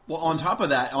fathers. Well, on top of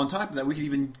that, we could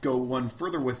even go one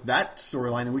further with that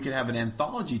storyline, and we could have an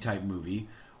anthology type movie.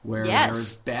 Where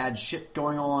there's bad shit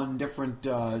going on, different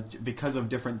because of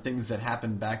different things that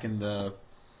happened back in the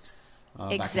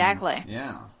exactly.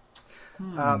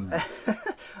 On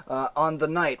the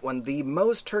night when the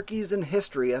most turkeys in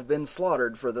history have been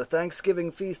slaughtered for the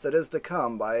Thanksgiving feast that is to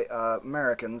come by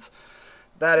Americans,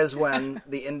 that is when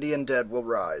the Indian dead will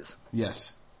rise.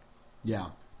 Yes. Yeah.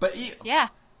 But yeah.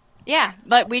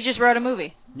 But we just wrote a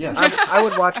movie. Yes. I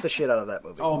would watch the shit out of that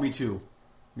movie. Oh, me too.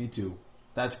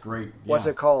 That's great. Yeah. What's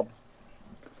it called?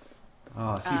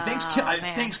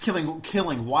 Thanksgiving.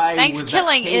 Why was that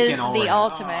taken is already? The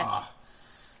ultimate.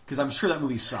 Because I'm sure that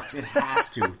movie sucks. It has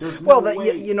to. There's no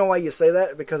way. You know why you say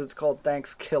that? Because it's called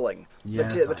Thanksgiving.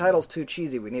 Yes, the title's too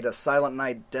cheesy. We need a Silent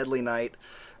Night, Deadly Night,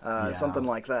 something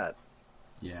like that.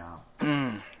 Yeah.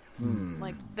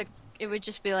 Like it would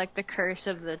just be like the Curse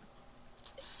of the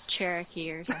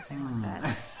Cherokee or something like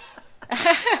that.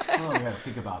 Oh, we gotta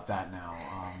think about that now.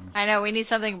 I know, we need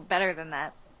something better than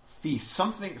that. Feast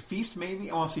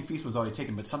maybe? Oh, see, Feast was already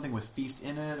taken, but something with Feast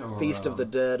in it? Or Feast of the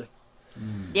Dead.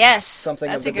 Yes, something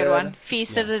that's of the a good dead. one.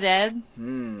 Feast of the Dead.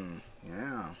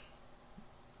 Yeah.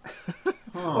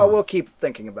 Well, we'll keep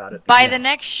thinking about it. By the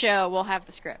next show, we'll have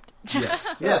the script.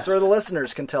 Yes. Or the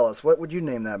listeners can tell us. What would you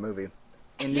name that movie?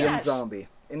 Indian Zombie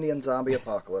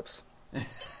Apocalypse.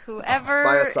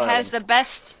 Whoever has the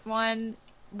best one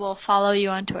will follow you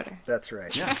on Twitter. That's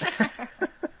right. Yeah.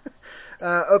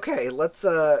 Okay, let's.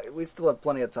 We still have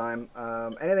plenty of time.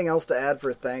 Anything else to add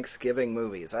for Thanksgiving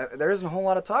movies? There isn't a whole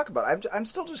lot to talk about. I'm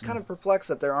still just kind of perplexed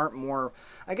that there aren't more.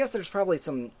 I guess there's probably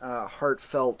some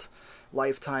heartfelt,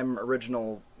 Lifetime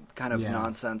original kind of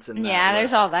nonsense in there. Yeah,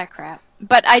 there's all that crap.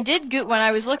 But I did when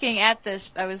I was looking at this.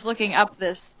 I was looking up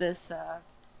this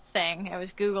thing. I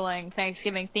was Googling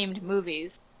Thanksgiving themed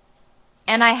movies,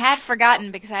 and I had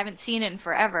forgotten because I haven't seen it in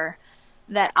forever.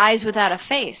 That Eyes Without a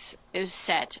Face is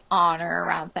set on or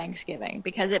around Thanksgiving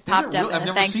because it popped up. I've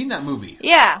never seen that movie.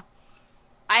 Yeah,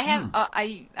 I have.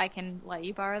 I can let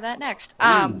you borrow that next.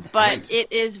 Ooh, but great.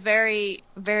 it is very,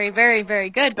 very, very, very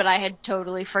good. But I had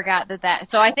totally forgot that.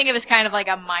 So I think it was kind of like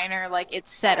a minor, like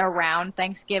it's set around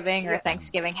Thanksgiving or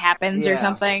Thanksgiving happens or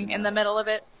something in the middle of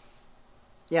it.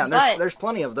 Yeah, and there's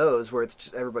plenty of those where it's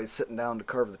just everybody's sitting down to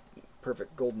carve the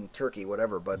perfect golden turkey,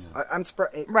 whatever. But I'm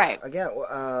surprised. Right. Again,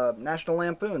 National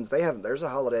Lampoons. There's a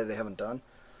holiday they haven't done.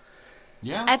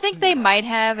 Yeah. I think they might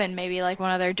have, and maybe like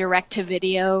one of their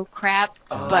direct-to-video crap.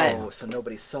 Oh, so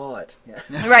nobody saw it.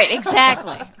 Yeah. Right,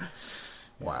 exactly.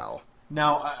 Wow.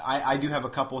 Now, I do have a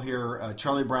couple here.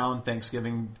 Charlie Brown,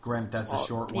 Thanksgiving. Granted, that's a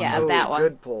short one. Yeah, Oh, that one.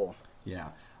 Good pull. Yeah.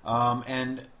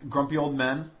 And Grumpy Old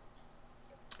Men.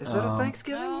 Is that a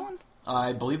Thanksgiving one?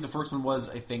 I believe the first one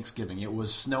was a Thanksgiving. It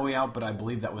was snowy out, but I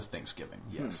believe that was Thanksgiving.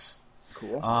 Yes.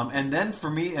 Cool. And then for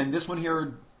me, and this one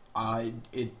here,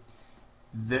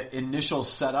 the initial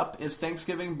setup is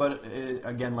Thanksgiving, but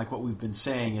again, like what we've been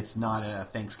saying, it's not a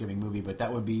Thanksgiving movie. But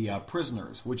that would be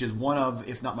Prisoners, which is one of,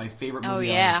 if not my favorite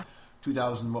movie of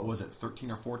 2000. What was it, 13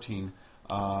 or 14?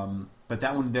 But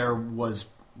that one there was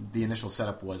the initial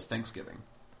setup was Thanksgiving.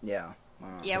 Yeah.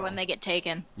 Yeah, when they get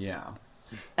taken. Yeah.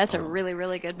 That's a really,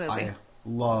 really good movie. I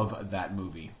love that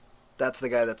movie. That's the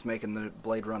guy that's making the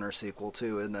Blade Runner sequel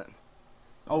too, isn't it?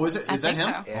 Oh, is it? Is that think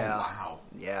him? so. Yeah. Oh, wow.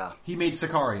 Yeah. He made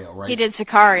Sicario, right? He did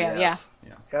Sicario, Yes.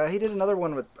 Yeah. He did another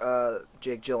one with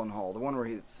Jake Gyllenhaal. The one where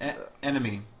he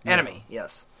Enemy. Enemy.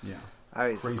 Yes. Yeah.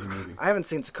 Crazy movie. I haven't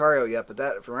seen Sicario yet, but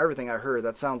that from everything I heard,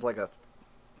 that sounds like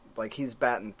he's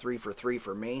batting 3 for 3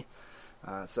 for me.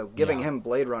 So giving him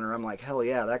Blade Runner, I'm like, hell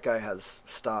yeah, that guy has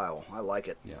style. I like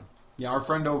it. Yeah. Yeah, our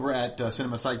friend over at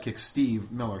Cinema Sidekick,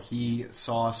 Steve Miller, he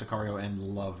saw Sicario and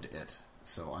loved it.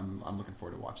 So I'm looking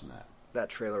forward to watching that. That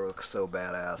trailer looks so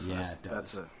badass. Yeah, it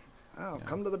does.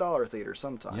 Come to the Dollar Theater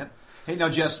sometime. Yep. Hey, now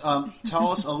Jess, tell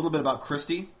us a little bit about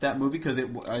Christie, that movie, because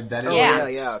that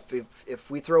is Yeah. If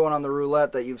we throw one on the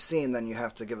roulette that you've seen, then you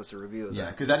have to give us a review of that.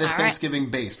 Yeah, because that is All right. Thanksgiving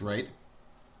based, right?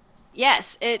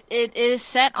 Yes, it is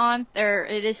set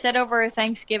over a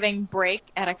Thanksgiving break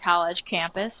at a college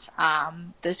campus.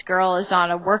 This girl is on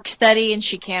a work study and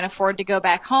she can't afford to go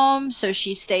back home, so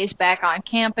she stays back on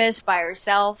campus by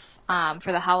herself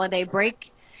for the holiday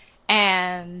break.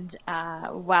 And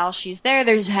while she's there,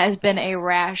 there has been a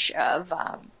rash of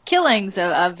killings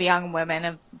of young women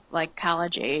of like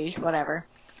college age, whatever.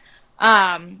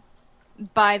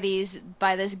 By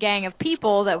this gang of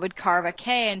people that would carve a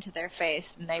K into their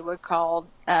face, and they would call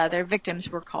their victims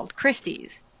were called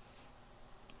Christies.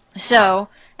 So,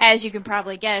 as you can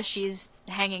probably guess, she's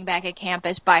hanging back at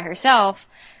campus by herself.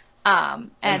 And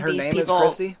her these name people,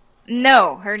 is Christy?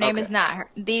 No, her name Okay. is not.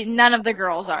 None of the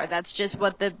girls are. That's just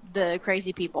what the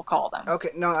crazy people call them. Okay,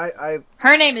 no,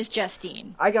 Her name is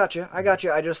Justine. I got you.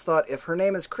 I just thought if her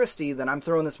name is Christy, then I'm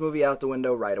throwing this movie out the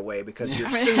window right away because you're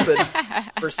stupid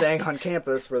for staying on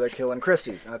campus where they're killing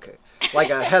Christies. Okay, like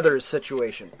a Heather's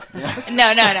situation.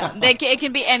 No. It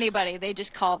can be anybody. They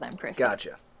just call them Christy.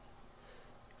 Gotcha.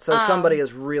 So somebody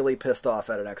is really pissed off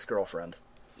at an ex-girlfriend.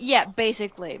 Yeah,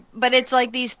 basically. But it's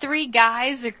like these 3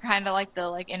 guys are kind of like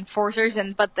the enforcers,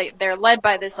 but they're led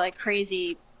by this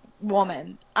crazy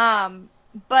woman.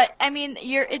 But I mean,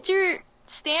 it's your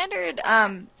standard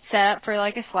setup for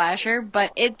a slasher,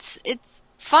 but it's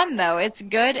fun though. It's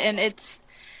good, and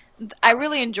I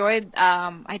really enjoyed.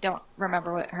 I don't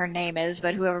remember what her name is,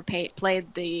 but whoever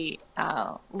played the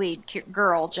lead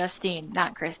girl, Justine,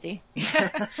 not Christy,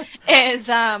 is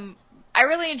I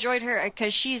really enjoyed her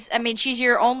because she's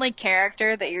your only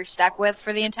character that you're stuck with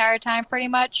for the entire time, pretty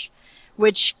much,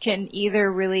 which can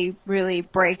either really, really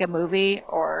break a movie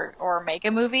or make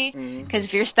a movie. Because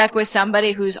if you're stuck with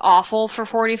somebody who's awful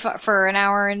for an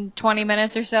hour and 20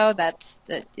 minutes or so,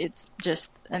 it's just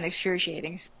an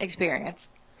excruciating experience.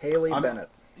 Haley Bennett.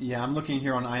 Yeah, I'm looking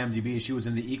here on IMDb. She was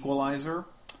in The Equalizer.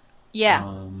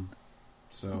 Yeah.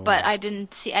 But I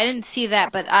didn't see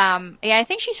that. But I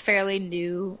think she's fairly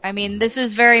new. I mean, this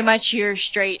is very much your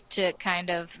straight to kind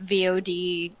of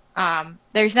VOD.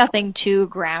 There's nothing too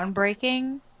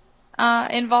groundbreaking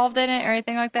involved in it or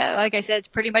anything like that. Like I said, it's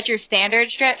pretty much your standard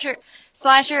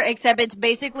slasher, except it's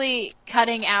basically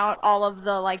cutting out all of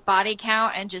the body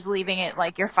count and just leaving it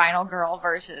your final girl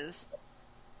versus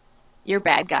your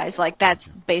bad guys. That's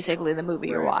basically the movie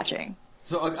you're watching.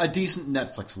 So a decent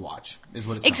Netflix watch is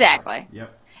what it's exactly. Like.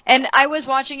 Yep. And I was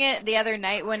watching it the other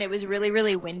night when it was really,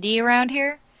 really windy around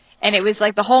here, and it was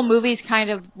the whole movie's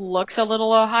kind of looks a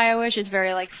little Ohio-ish. It's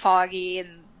very foggy,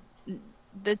 and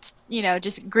it's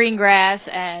just green grass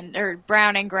or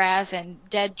browning grass and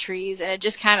dead trees, and it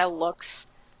just kind of looks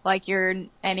like you're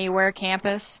anywhere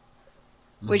campus,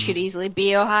 which could easily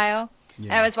be Ohio.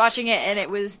 And I was watching it, and it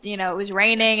was, it was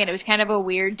raining, and it was kind of a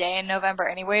weird day in November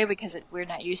anyway, because we're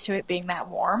not used to it being that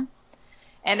warm.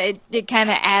 And it kind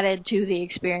of added to the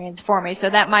experience for me. So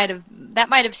that might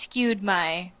have skewed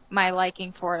my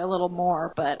liking for it a little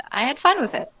more, but I had fun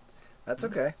with it. That's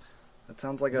okay. That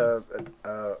sounds like a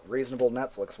reasonable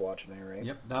Netflix watch, at any rate.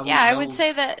 Yep. I would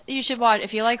say that you should watch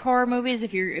if you like horror movies.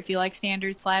 If you like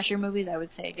standard slasher movies, I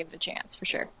would say give it a chance for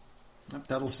sure. Yep,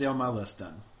 that'll stay on my list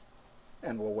then.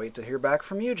 And we'll wait to hear back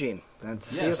from Eugene and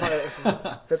see if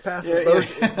it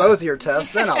passes both your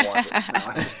tests. Then I'll watch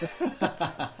it.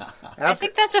 No, I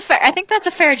think that's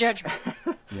a fair judgment.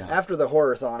 Yeah. After the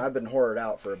horror-thon, I've been horrored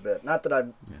out for a bit. Not that I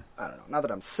don't know. Not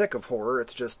that I'm sick of horror.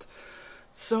 It's just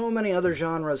so many other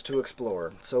genres to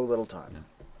explore. So little time.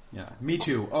 Yeah, me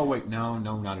too. Oh wait, no,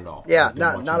 not at all. Yeah,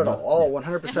 not at all. All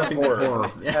 100%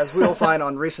 horror, as we'll find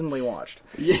on Recently Watched.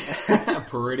 Yeah,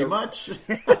 pretty much.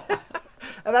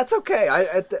 And that's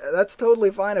okay. That's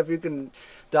totally fine if you can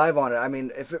dive on it. I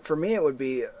mean, for me, it would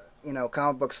be,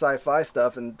 comic book sci-fi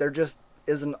stuff, and there just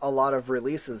isn't a lot of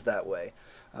releases that way.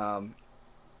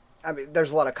 I mean,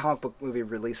 there's a lot of comic book movie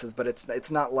releases, but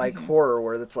it's not like horror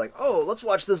where it's like, oh, let's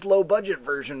watch this low-budget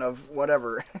version of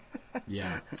whatever.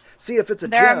 Yeah. See if it's a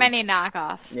There gem. are many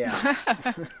knockoffs. Yeah.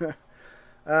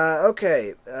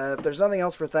 Okay. If there's nothing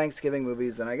else for Thanksgiving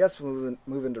movies, then I guess we'll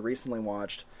move into Recently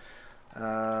Watched.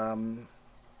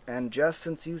 And Jess,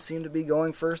 since you seem to be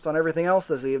going first on everything else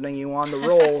this evening, you on the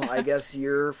roll. I guess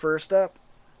you're first up.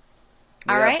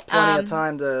 We have plenty of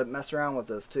time to mess around with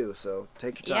this too, so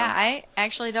take your time. Yeah, I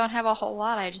actually don't have a whole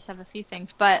lot. I just have a few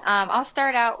things, but I'll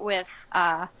start out with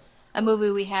a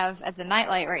movie we have at the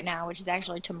Nightlight right now, which is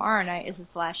actually tomorrow night is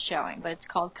its last showing, but it's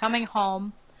called Coming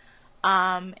Home,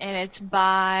 and it's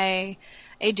by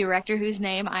a director whose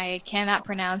name I cannot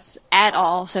pronounce at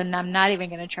all, so I'm not even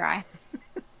going to try.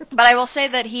 But I will say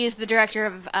that he is the director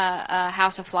of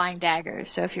House of Flying Daggers,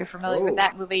 so if you're familiar with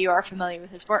that movie, you are familiar with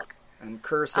his work. And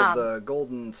Curse of the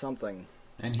Golden something.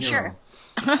 And Hero.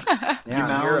 Sure.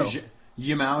 Yimou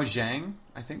Zhang,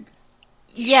 I think.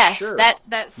 Yes, sure.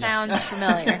 that sounds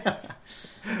familiar.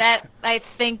 That, I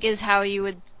think, is how you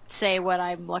would say what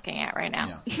I'm looking at right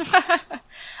now.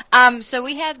 Yeah. So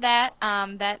we had that.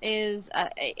 That is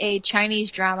a Chinese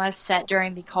drama set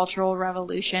during the Cultural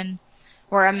Revolution,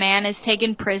 where a man is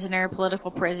taken prisoner,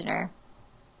 political prisoner.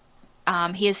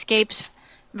 He escapes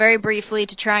very briefly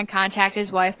to try and contact his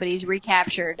wife, but he's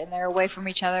recaptured, and they're away from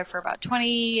each other for about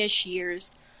 20-ish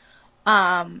years.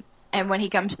 And when he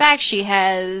comes back, she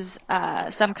has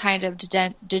some kind of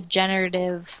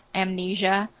degenerative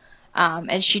amnesia,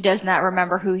 and she does not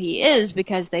remember who he is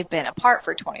because they've been apart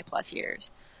for 20-plus years.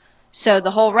 So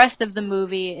the whole rest of the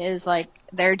movie is, like,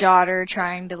 their daughter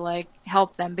trying to, like,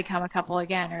 help them become a couple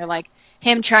again, or, like,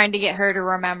 him trying to get her to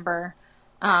remember.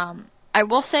 I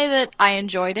will say that I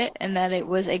enjoyed it and that it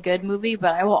was a good movie,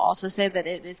 but I will also say that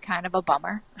it is kind of a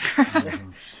bummer.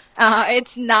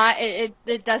 It's not,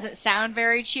 it doesn't sound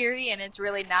very cheery, and it's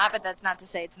really not, but that's not to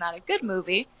say it's not a good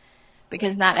movie,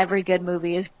 because not every good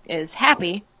movie is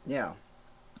happy. Yeah.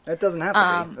 It doesn't have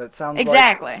to be. It sounds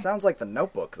exactly. It sounds like The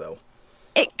Notebook, though.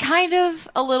 It kind of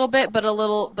a little bit,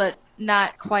 but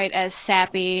not quite as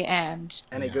sappy and...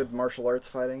 Any good martial arts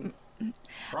fighting?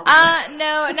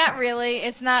 No, not really.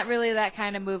 It's not really that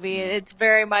kind of movie. It's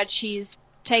very much he's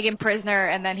taken prisoner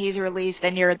and then he's released,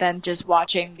 and you're then just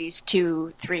watching these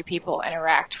 2-3 people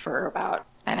interact for about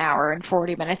an hour and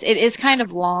 40 minutes. It is kind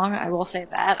of long, I will say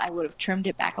that. I would have trimmed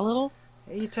it back a little.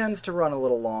 He tends to run a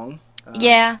little long.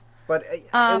 Yeah. But it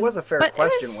was a fair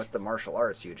question with the martial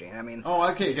arts, Eugene. I mean... Oh,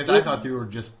 okay, because I thought they were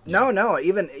just... Yeah. No,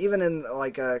 even in,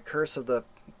 like, Curse of the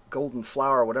Golden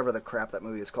Flower, whatever the crap that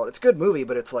movie is called. It's a good movie,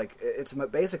 but it's like it's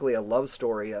basically a love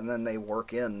story, and then they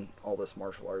work in all this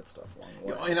martial arts stuff along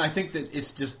the way. And I think that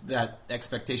it's just that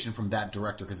expectation from that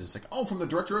director, because it's like, oh, from the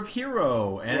director of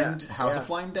Hero and House of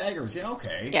Flying Daggers. Yeah,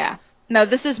 okay. Yeah. No,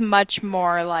 this is much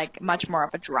more of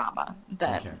a drama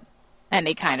than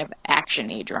any kind of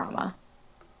action-y drama.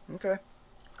 Okay,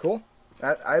 cool.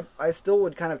 I still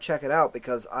would kind of check it out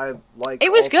because I like. It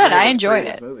was good. I enjoyed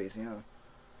it. Movies, yeah.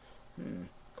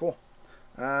 Cool.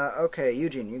 Okay,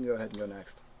 Eugene, you can go ahead and go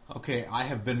next. Okay, I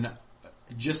have been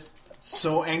just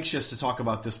so anxious to talk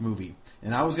about this movie,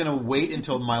 and I was going to wait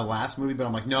until my last movie, but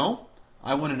I'm like, no,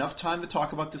 I want enough time to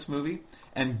talk about this movie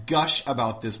and gush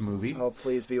about this movie. Oh,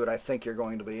 please be what I think you're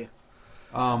going to be.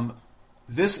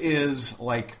 This is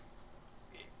like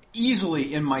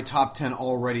easily in my top 10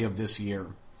 already of this year.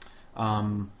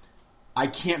 I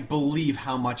can't believe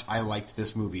how much I liked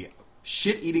this movie.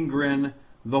 Shit-eating grin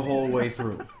the whole way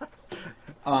through.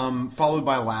 Followed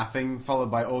by laughing,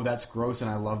 followed by, oh, that's gross and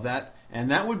I love that.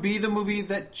 and that would be the movie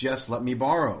that Just Let Me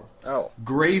Borrow. Oh.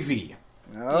 Gravy.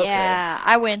 Okay. Yeah,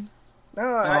 I win. No,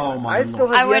 I still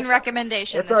have I win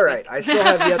recommendation. It's all right. I still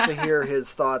have yet to hear his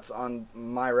thoughts on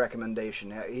my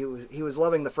recommendation. He was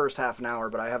loving the first half an hour,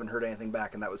 but I haven't heard anything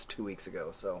back, and that was 2 weeks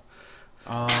ago. So,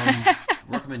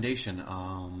 recommendation.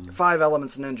 5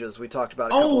 Elements Ninjas we talked about a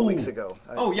couple of weeks ago.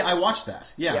 I watched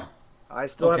that. Yeah. I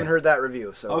still haven't heard that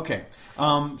review. So okay.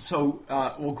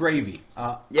 Gravy.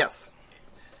 Yes.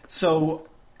 So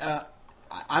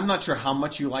I'm not sure how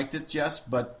much you liked it, Jess,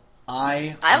 but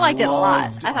I liked it a lot. I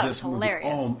thought it this was movie.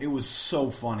 hilarious. Oh, it was so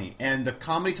funny. And the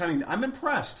comedy timing, I'm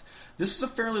impressed. This is a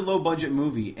fairly low-budget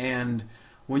movie, and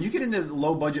when you get into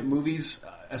low-budget movies,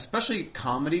 especially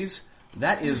comedies,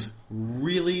 that is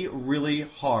really, really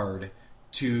hard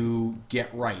to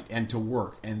get right and to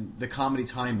work. And the comedy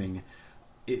timing,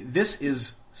 this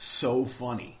is so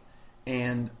funny.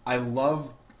 And I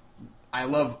love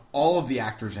all of the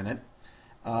actors in it.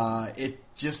 It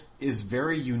just is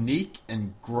very unique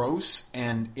and gross,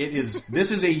 and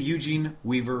this is a Eugene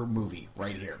Weaver movie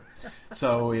right here.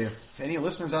 So if any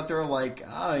listeners out there are like,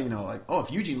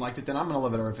 if Eugene liked it, then I'm going to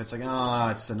love it. Or if it's like,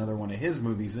 it's another one of his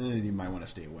movies, then you might want to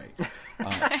stay away.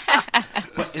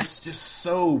 But it's just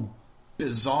so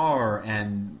bizarre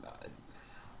and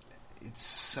it's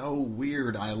so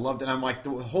weird. I loved it. I'm like, the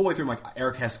whole way through, I'm like,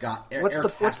 Eric has to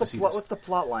see this. What's the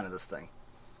plot line of this thing?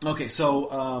 Okay,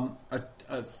 so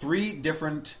 3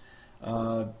 different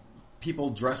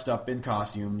people dressed up in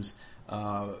costumes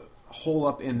hole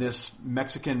up in this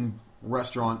Mexican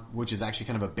restaurant, which is actually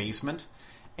kind of a basement,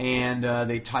 and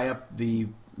they tie up the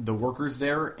workers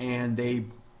there, and they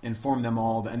inform them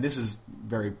all, and this is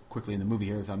very quickly in the movie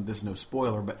here, this is no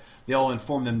spoiler, but they all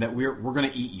inform them that we're going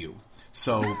to eat you.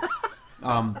 So,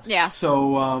 yeah.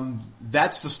 So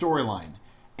that's the storyline,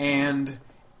 and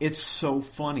it's so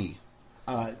funny.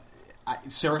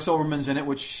 Sarah Silverman's in it,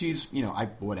 which she's,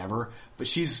 whatever, but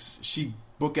she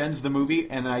bookends the movie,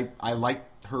 and I like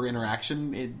her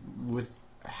interaction with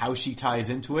how she ties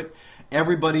into it.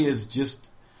 Everybody is just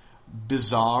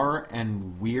bizarre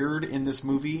and weird in this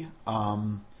movie,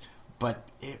 but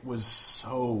it was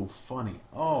so funny.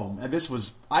 Oh, and this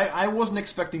was, I wasn't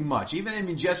expecting much.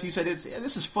 Jess, you said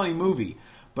this is a funny movie,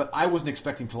 but I wasn't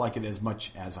expecting to like it as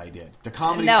much as I did. The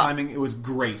comedy timing, it was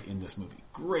great in this movie.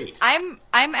 Great. I'm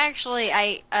actually,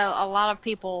 a lot of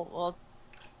people will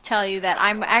tell you that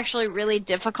I'm actually really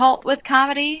difficult with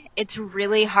comedy. It's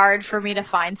really hard for me to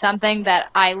find something that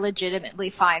I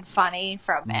legitimately find funny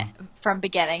from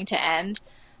beginning to end.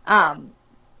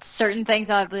 Certain things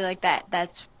I'll be like,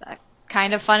 that's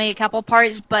kind of funny a couple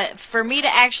parts, but for me to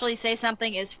actually say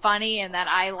something is funny and that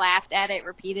I laughed at it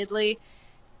repeatedly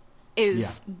is,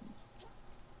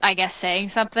 I guess, saying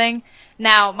something.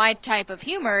 Now, my type of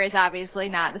humor is obviously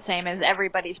not the same as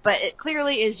everybody's, but it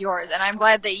clearly is yours, and I'm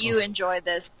glad that you enjoyed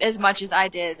this as much as I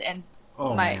did, and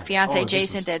my fiance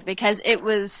Jason did, because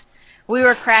we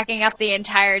were cracking up the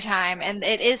entire time, and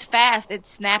it is fast. It's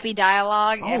snappy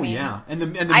dialogue. And the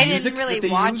music that they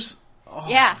use. Oh,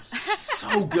 yeah,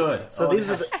 so good. So these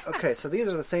are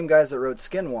the same guys that wrote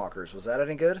Skinwalkers. Was that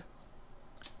any good?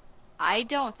 I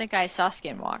don't think I saw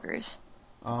Skinwalkers.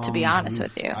 To be honest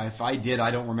with you, if I did,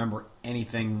 I don't remember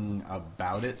anything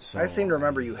about it. So I seem to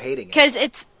remember you hating it because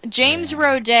it's James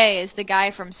Roday is the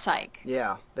guy from Psych.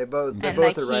 Yeah, they both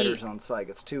are writers on Psych.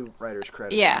 It's 2 writers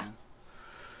credited. Yeah,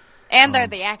 and they're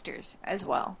the actors as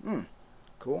well.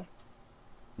 Cool.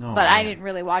 No, but I didn't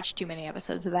really watch too many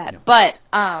episodes of that. No. But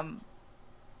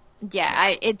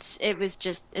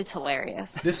it's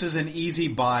hilarious. This is an easy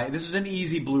buy. This is an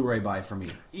easy Blu-ray buy for me.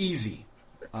 Easy.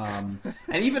 And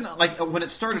even like when it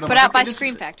started, put out by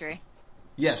Scream Factory.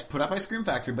 Yes, put out by Scream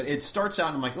Factory. But it starts out,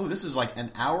 and I'm like, oh, this is like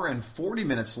an hour and 40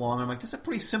 minutes long. I'm like, this is a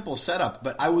pretty simple setup.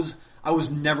 But I was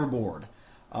never bored.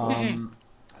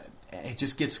 It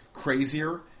just gets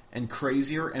crazier and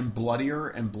crazier and bloodier,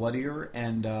 and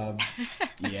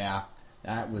yeah,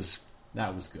 that was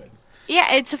good.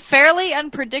 Yeah, it's fairly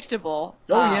unpredictable.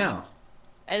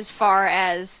 As far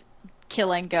as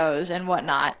killing goes and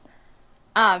whatnot.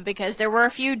 Because there were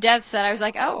a few deaths that I was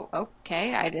like, oh,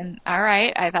 okay,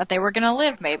 alright, I thought they were going to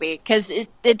live, maybe. Because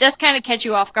it does kind of catch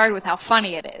you off guard with how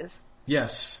funny it is.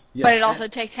 Yes. But it also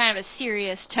takes kind of a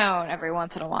serious tone every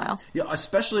once in a while. Yeah,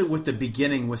 especially with the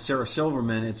beginning with Sarah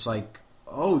Silverman, it's like,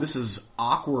 oh, this is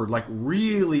awkward, like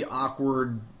really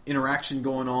awkward interaction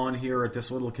going on here at this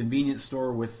little convenience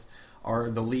store with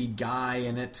the lead guy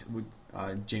in it, with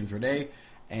James Roday.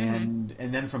 And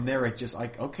then from there it just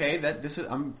like, okay,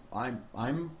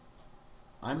 I'm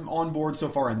on board so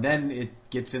far, and then it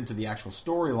gets into the actual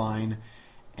storyline,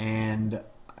 and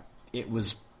it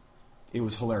was it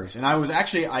was hilarious. And I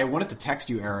wanted to text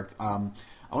you, Eric. I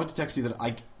wanted to text you that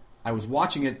I was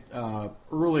watching it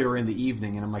earlier in the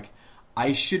evening, and I'm like,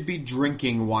 I should be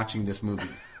drinking watching this movie.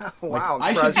 Wow,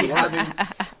 I should be having.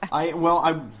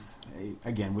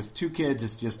 Again, with 2 kids,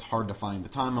 it's just hard to find the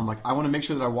time. I'm like, I want to make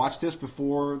sure that I watch this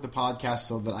before the podcast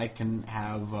so that I can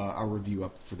have a review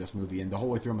up for this movie. And the whole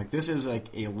way through, I'm like, this is like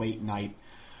a late night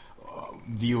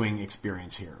viewing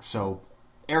experience here. So,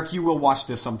 Eric, you will watch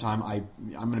this sometime. I'm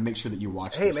going to make sure that you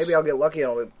watch this. Hey, maybe I'll get lucky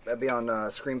and it'll be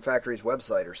on Scream Factory's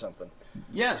website or something.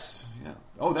 Yes. Yeah.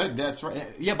 Oh, that's right.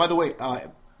 Yeah, by the way,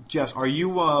 Jess, are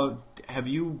you, have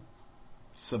you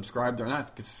subscribed or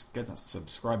not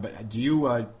subscribed, but do you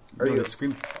are you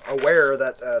aware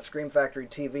that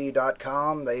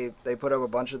ScreamFactoryTV.com they put up a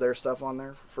bunch of their stuff on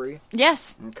there for free?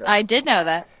 Yes, okay. I did know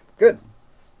that. Good.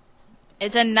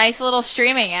 It's a nice little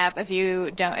streaming app if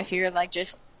you're like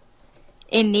just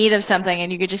in need of something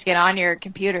and you could just get on your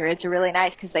computer. It's really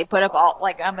nice because they put up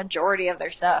a majority of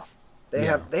their stuff. They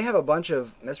have a bunch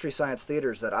of Mystery Science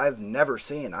Theaters that I've never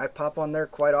seen. I pop on there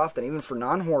quite often, even for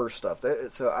non-horror stuff.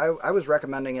 So I was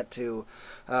recommending it to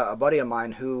a buddy of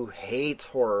mine who hates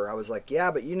horror. I was like,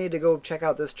 yeah, but you need to go check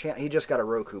out this channel. He just got a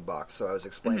Roku box, so I was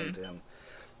explaining to him.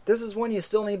 This is one you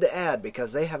still need to add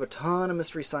because they have a ton of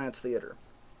Mystery Science Theater.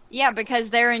 Yeah, because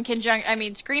they're in conjunction. I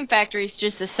mean, Scream Factory is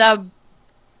just a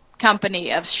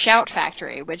sub-company of Shout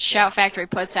Factory, which Shout Factory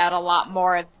puts out a lot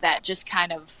more of that just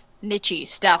kind of niche-y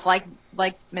stuff, like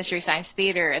Mystery Science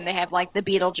Theater, and they have like the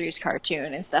Beetlejuice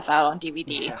cartoon and stuff out on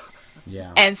DVD,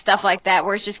 and stuff like that,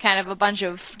 where it's just kind of a bunch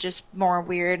of just more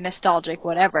weird, nostalgic,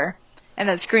 whatever. And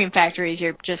then Scream Factories,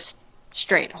 you're just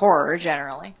straight horror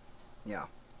generally. Yeah.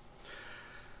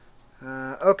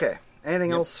 Okay.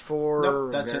 Anything else for?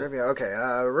 Nope, that's it. Okay.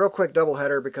 Real quick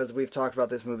doubleheader because we've talked about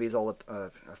these movies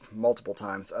multiple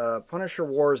times. Punisher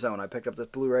Warzone. I picked up this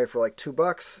Blu-ray for like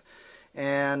 $2.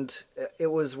 And it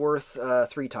was worth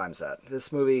 3 times that.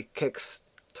 This movie kicks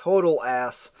total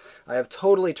ass. I have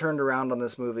totally turned around on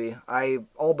this movie. I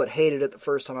all but hated it the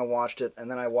first time I watched it, and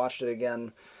then I watched it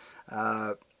again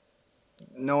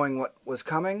knowing what was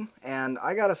coming. And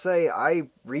I gotta say, I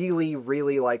really,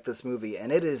 really like this movie,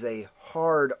 and it is a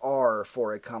hard R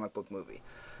for a comic book movie.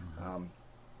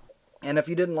 And if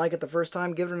you didn't like it the first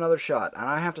time, give it another shot. And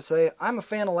I have to say, I'm a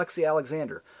fan of Lexi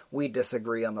Alexander. We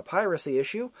disagree on the piracy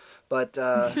issue, but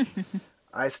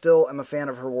I still am a fan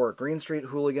of her work. Green Street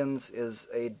Hooligans is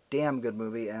a damn good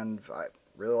movie, and I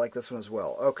really like this one as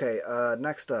well. Okay,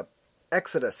 next up,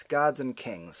 Exodus, Gods and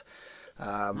Kings.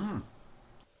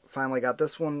 Finally got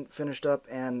this one finished up,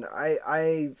 and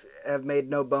I have made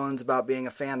no bones about being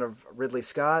a fan of Ridley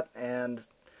Scott, and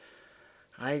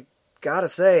I gotta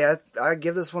say, I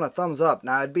give this one a thumbs up.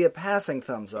 Now, it'd be a passing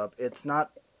thumbs up. It's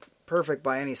not perfect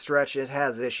by any stretch. It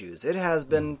has issues. It has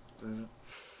been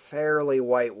fairly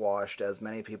whitewashed, as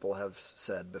many people have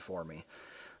said before me,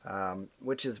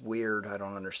 which is weird. I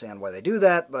don't understand why they do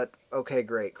that, but okay,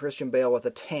 great. Christian Bale with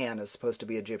a tan is supposed to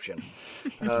be Egyptian.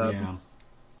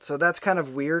 So that's kind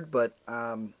of weird, but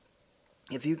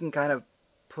if you can kind of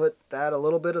put that a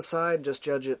little bit aside, just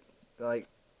judge it like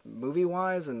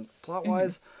movie-wise and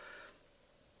plot-wise,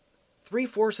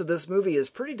 3/4 of this movie is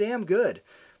pretty damn good,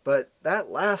 but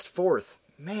that last fourth,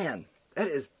 man, that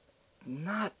is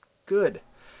not good.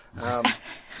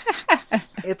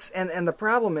 It's and the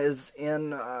problem is in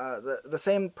the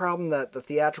same problem that the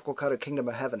theatrical cut of Kingdom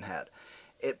of Heaven had.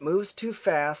 It moves too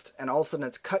fast, and all of a sudden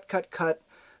it's cut,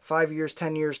 5 years,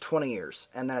 10 years, 20 years,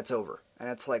 and then it's over. And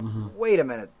it's like, wait a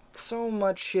minute, so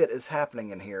much shit is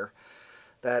happening in here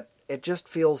that it just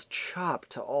feels chopped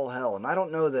to all hell, and I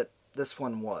don't know that this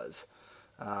one was.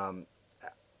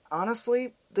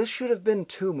 Honestly, this should have been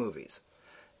 2 movies.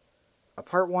 A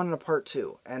part 1 and a part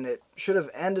 2. And it should have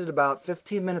ended about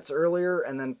 15 minutes earlier,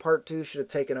 and then part 2 should have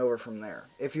taken over from there,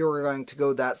 if you were going to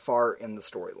go that far in the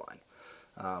storyline.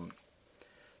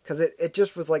 Because it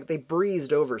just was like they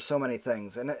breezed over so many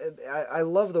things. And I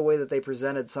love the way that they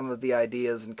presented some of the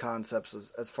ideas and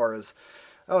concepts as far as,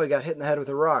 oh, he got hit in the head with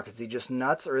a rock. Is he just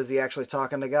nuts, or is he actually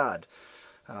talking to God?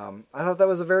 I thought that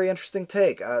was a very interesting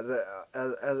take,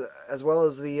 as well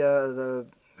as the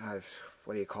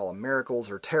what do you call them,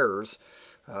 miracles or terrors,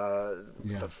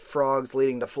 the frogs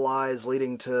leading to flies,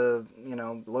 leading to,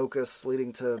 locusts,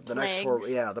 leading to the next 4,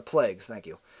 the plagues, thank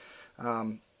you.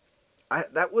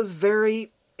 That was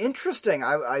very interesting.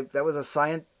 That was a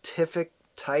scientific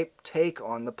type take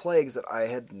on the plagues that I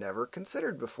had never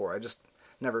considered before. I just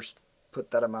never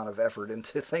put that amount of effort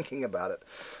into thinking about it,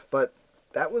 but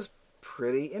that was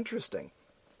pretty interesting.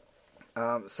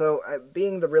 So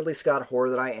being the Ridley Scott whore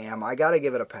that I am, I gotta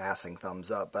give it a passing thumbs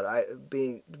up, but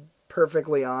being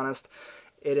perfectly honest,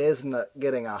 it isn't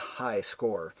getting a high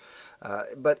score.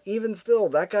 But even still,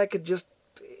 that guy could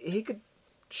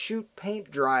shoot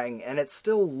paint drying, and it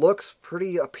still looks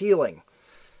pretty appealing.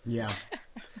 Yeah.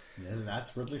 Yeah,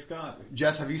 that's Ridley Scott.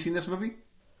 Jess, have you seen this movie?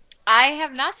 I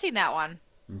have not seen that one.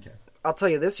 Okay. I'll tell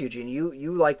you this, Eugene.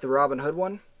 You like the Robin Hood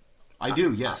one? I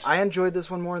do, yes. I enjoyed this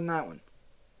one more than that one.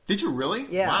 Did you really?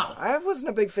 Yeah. Wow. I wasn't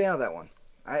a big fan of that one.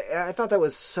 I thought that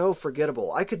was so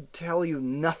forgettable. I could tell you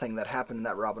nothing that happened in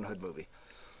that Robin Hood movie.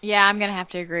 Yeah, I'm gonna have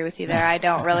to agree with you there. I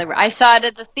don't really. I saw it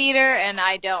at the theater, and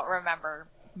I don't remember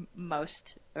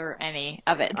most or any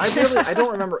of it. I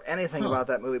don't remember anything about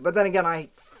that movie. But then again, I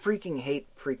freaking hate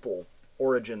prequel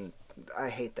origin. I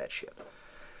hate that shit.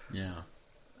 Yeah.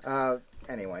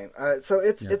 Anyway, so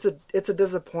it's a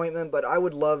disappointment, but I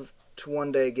would love to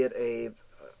one day get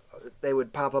they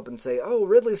would pop up and say, "Oh,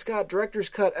 Ridley Scott director's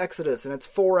cut Exodus," and it's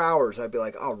 4 hours. I'd be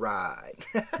like, "All right."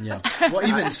 Yeah. Well,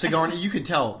 even Sigourney, you can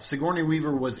tell Sigourney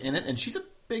Weaver was in it, and she's a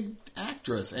big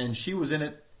actress, and she was in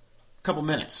it a couple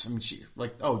minutes. I mean,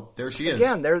 there she is.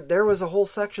 Again, there was a whole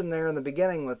section there in the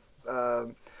beginning with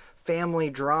family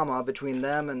drama between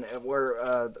them, and where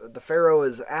the Pharaoh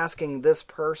is asking this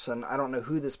person, I don't know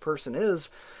who this person is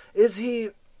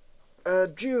he a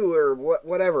Jew or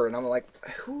whatever? And I'm like,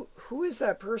 who is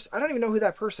that person? I don't even know who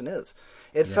that person is.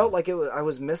 It felt like I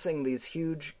was missing these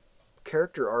huge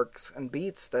character arcs and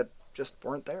beats that just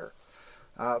weren't there.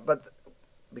 But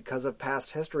because of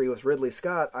past history with Ridley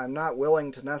Scott, I'm not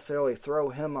willing to necessarily throw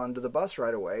him under the bus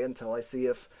right away until I see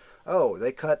if,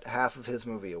 they cut half of his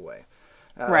movie away.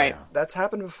 Right. That's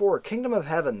happened before. Kingdom of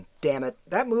Heaven, damn it.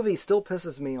 That movie still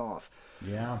pisses me off.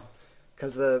 Yeah.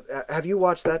 Because have you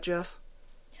watched that, Jess?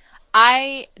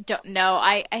 I don't know.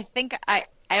 I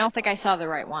don't think I saw the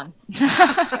right one.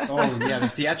 Oh yeah, the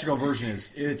theatrical version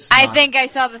I think I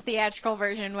saw the theatrical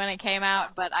version when it came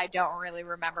out, but I don't really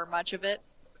remember much of it.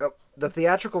 Oh, the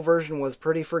theatrical version was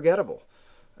pretty forgettable.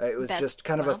 It was just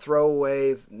kind of a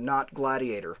throwaway, not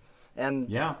Gladiator. And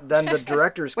then the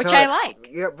director's cut... Which I like.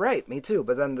 Yeah, right, me too.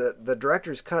 But then the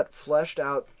director's cut fleshed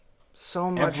out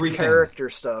so much everything. Character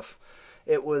stuff.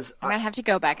 It was... I'm going to have to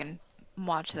go back and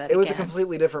watch that again. It was a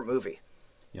completely different movie.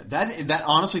 Yeah, that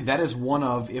honestly, that is one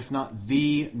of, if not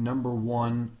the number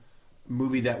one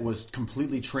movie that was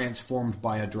completely transformed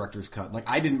by a director's cut. Like,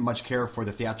 I didn't much care for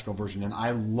the theatrical version, and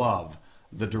I love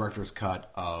the director's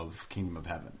cut of Kingdom of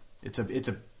Heaven. It's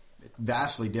a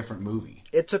vastly different movie.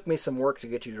 It took me some work to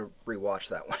get you to rewatch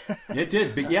that one. It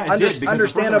did, but yeah, it did. Because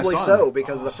understandably so,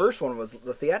 because the first one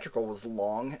the theatrical was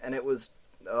long, and it was,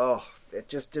 it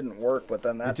just didn't work. But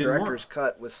then that director's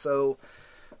cut was so,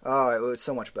 it was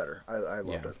so much better. I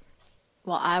loved it.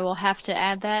 Well, I will have to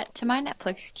add that to my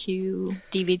Netflix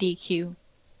DVD queue.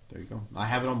 There you go. I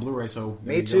have it on Blu-ray, so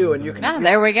me too. And you can,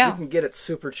 there we go. You can get it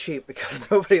super cheap because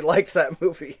nobody liked that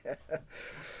movie.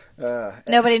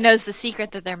 Nobody knows the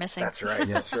secret that they're missing. That's right.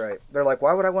 That's right. They're like,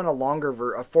 why would I want a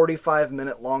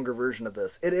 45-minute longer version of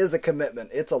this? It is a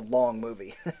commitment. It's a long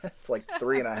movie. It's like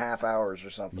 3.5 hours or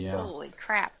something. Yeah. Holy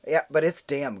crap. Yeah, but it's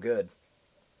damn good.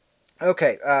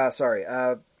 Okay, sorry.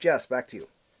 Jess, back to you.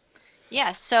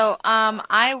 Yeah, so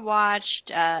I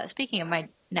watched, speaking of my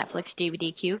Netflix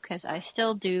DVD queue, because I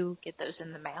still do get those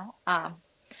in the mail,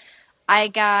 I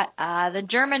got The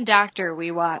German Doctor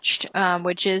we watched,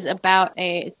 which is about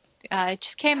it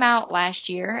just came out last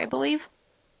year, I believe.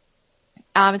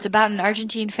 It's about an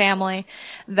Argentine family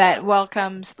that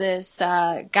welcomes this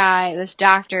this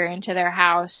doctor into their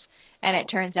house, and it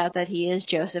turns out that he is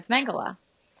Joseph Mengele.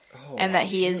 Oh, and that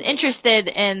he is interested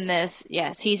in this,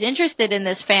 he's interested in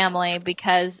this family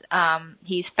because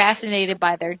he's fascinated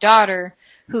by their daughter,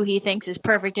 who he thinks is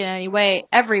perfect in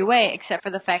every way, except for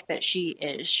the fact that she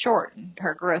is short and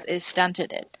her growth is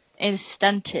stunted.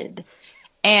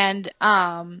 And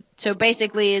so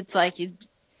basically it's like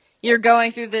you're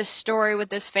going through this story with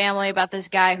this family about this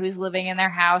guy who's living in their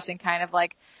house and kind of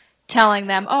like telling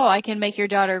them, oh, I can make your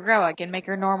daughter grow, I can make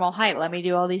her normal height, let me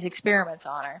do all these experiments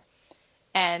on her.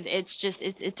 And it's just,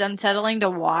 it's unsettling to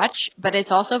watch, but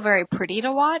it's also very pretty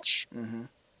to watch. Mm-hmm.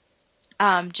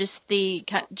 Just the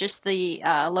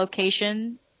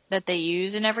location that they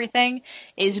use and everything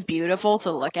is beautiful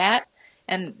to look at.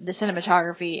 And the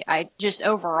cinematography,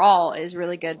 overall is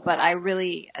really good, but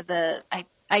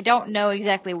I don't know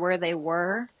exactly where they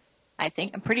were.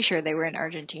 I'm pretty sure they were in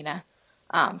Argentina,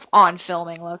 on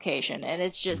filming location. And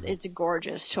it's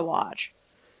gorgeous to watch.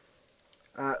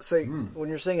 When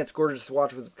you're saying it's gorgeous to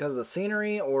watch, was it because of the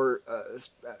scenery, or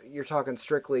you're talking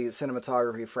strictly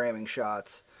cinematography, framing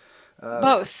shots?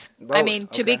 Both. I mean,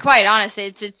 to be quite honest,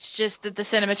 it's just that the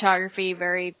cinematography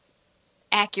very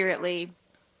accurately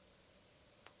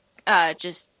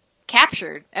just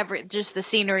captured just the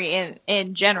scenery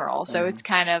in general. So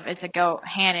it's a go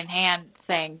hand in hand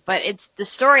thing. But the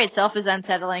story itself is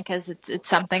unsettling because it's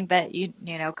something that you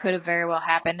know could have very well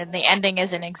happened, and the ending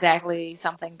isn't exactly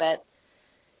something that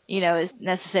is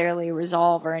necessarily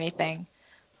resolved or anything.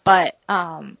 But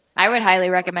I would highly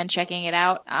recommend checking it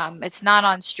out. It's not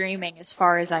on streaming as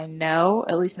far as I know,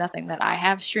 at least nothing that I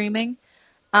have streaming.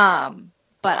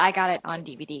 But I got it on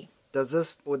DVD.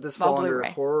 Would this fall under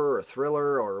horror or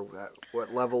thriller, or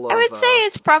what level of? I would say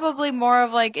it's probably more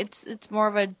of like it's more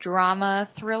of a drama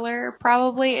thriller.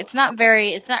 Probably it's not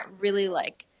really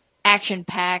like action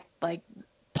packed like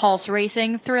pulse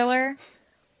racing thriller.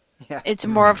 Yeah. It's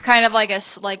more of kind of like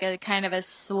a kind of a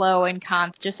slow and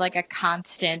just like a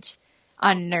constant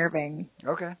unnerving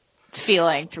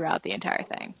feeling throughout the entire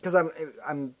thing. Because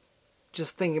I'm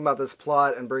just thinking about this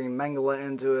plot and bringing Mengele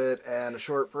into it and a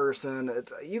short person.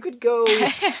 You could go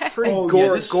pretty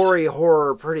gory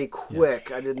horror pretty quick.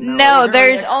 Yeah. I didn't know. No,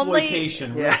 there's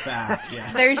exploitation real fast.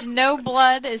 Yeah. There's no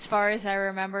blood as far as I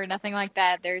remember. Nothing like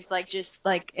that. There's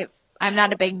I'm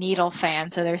not a big needle fan,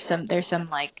 so there's some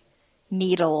like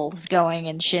needles going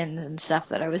in shins and stuff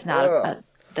that I was not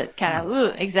that kind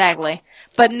of exactly.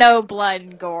 But no blood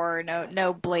and gore.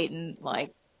 No blatant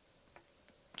like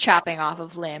chopping off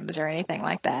of limbs or anything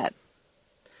like that.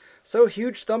 So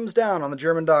huge thumbs down on the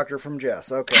German Doctor from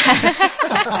Jess. Okay.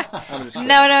 I'm just kidding.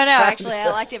 No. Actually,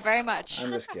 I liked it very much.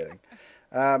 I'm just kidding.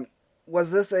 Was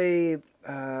this a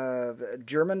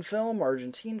German film,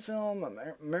 Argentine film,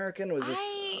 American? Was this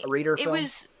a reader film? It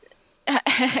was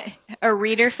a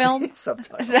reader film.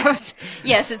 Subtitle.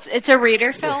 Yes, it's a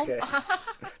reader film. Okay.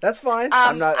 That's fine.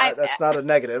 That's not a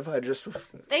negative.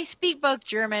 They speak both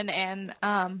German and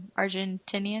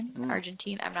Argentinian.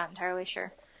 Argentine. I'm not entirely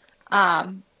sure.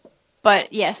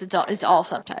 But yes, it's all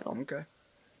subtitled. Okay.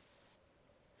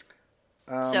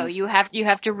 So you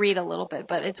have to read a little bit,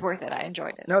 but it's worth it. I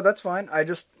enjoyed it. No, that's fine. I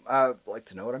just like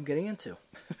to know what I'm getting into.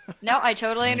 No, I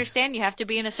totally understand. You have to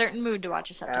be in a certain mood to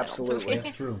watch a subtitle. Absolutely,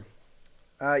 that's true.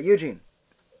 Eugene.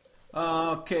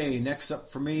 Okay, next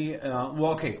up for me.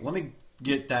 Let me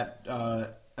get that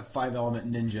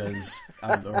 5-element ninjas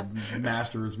or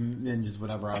masters, ninjas,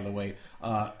 whatever, out of the way.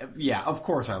 Yeah, of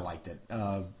course I liked it.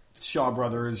 Shaw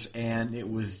Brothers, and it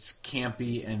was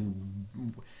campy,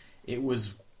 and it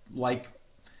was like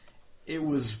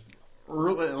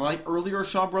earlier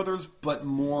Shaw Brothers, but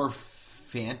more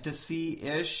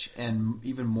fantasy-ish and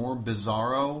even more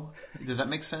bizarro. Does that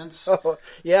make sense? Oh,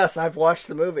 yes, I've watched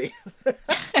the movie.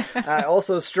 I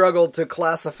also struggled to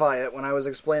classify it when I was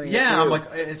explaining it to you. I'm like,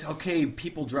 it's okay,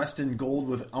 people dressed in gold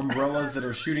with umbrellas that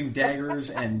are shooting daggers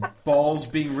and balls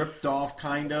being ripped off,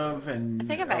 kind of. And I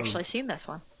think I've actually seen this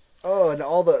one. Oh, and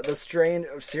all the strange...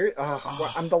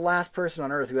 I'm the last person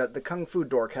on Earth who the Kung Fu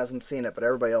dork hasn't seen it, but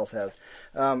everybody else has.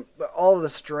 But all of the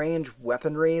strange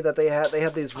weaponry that they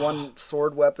had these one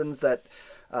sword weapons that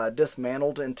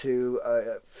dismantled into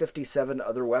 57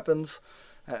 other weapons.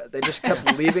 They just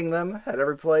kept leaving them at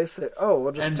every place.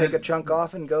 We'll just take a chunk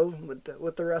off and go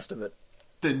with the rest of it.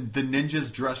 The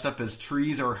ninjas dressed up as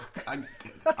trees are...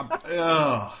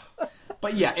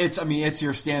 But yeah, it's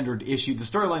your standard issue. The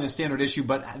storyline is standard issue,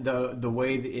 but the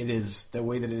way that it is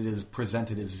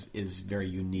presented is very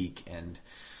unique. And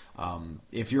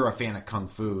if you're a fan of Kung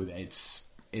Fu, it's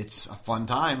a fun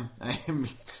time.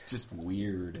 It's just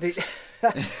weird. Did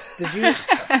you?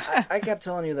 I kept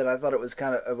telling you that I thought it was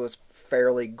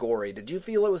fairly gory. Did you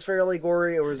feel it was fairly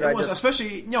gory, or was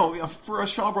especially for a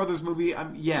Shaw Brothers movie?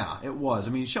 Yeah, it was.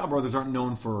 I mean, Shaw Brothers aren't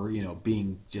known for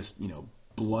being just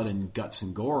blood and guts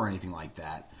and gore or anything like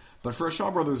that. But for a Shaw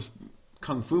Brothers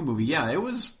Kung Fu movie, yeah, it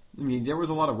was. I mean, there was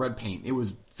a lot of red paint. It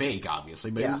was fake,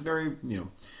 obviously, but it was very,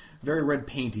 very red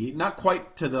painty. Not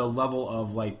quite to the level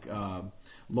of like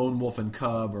Lone Wolf and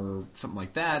Cub or something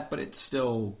like that, but it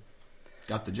still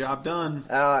got the job done.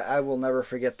 I will never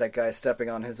forget that guy stepping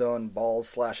on his own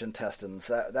balls/intestines.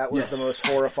 That was the most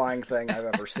horrifying thing I've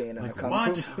ever seen in a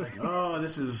Kung Fu movie.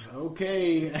 This is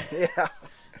okay. Yeah.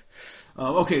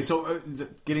 Okay, so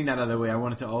getting that out of the way, I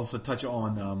wanted to also touch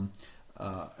on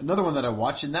another one that I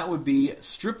watched, and that would be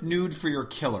Strip Nude for Your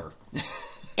Killer.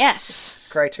 Yes.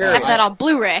 Criterion. I have that on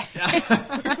Blu-ray.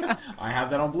 I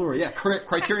have that on Blu-ray. Yeah,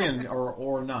 Criterion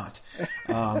or not.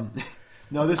 No,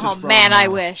 this is from... man, I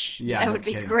wish. Yeah, that would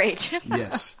be great.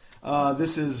 Yes.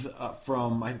 This is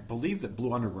from, I believe that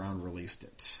Blue Underground released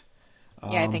it.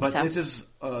 Yeah, I think so.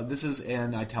 But this is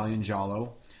an Italian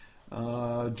giallo,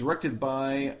 directed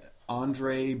by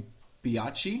Andre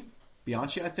Bianchi.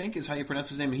 Bianchi, I think, is how you pronounce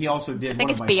his name. He also did one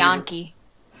of my Bianchi.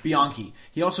 Bianchi.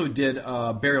 He also did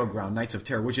Burial Ground, Nights of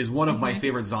Terror, which is one of my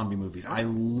favorite zombie movies. I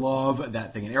love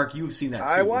that thing. And Eric, you've seen that too.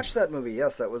 I watched that movie,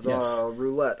 yes. That was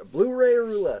Roulette. Blu-ray or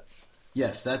Roulette?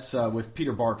 Yes, that's with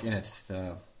Peter Bark in it,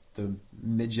 the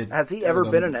midget. Has he ever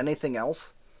been in anything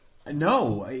else?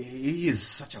 No, he is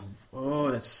such a... Oh,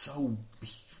 that's so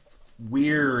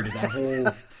weird, that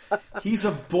whole... He's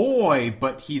a boy,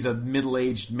 but he's a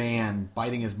middle-aged man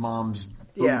biting his mom's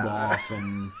boob off,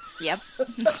 and... Yep.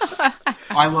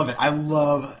 I love it. I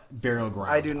love Burial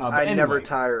Ground. I do. I never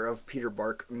tire of Peter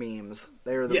Bark memes.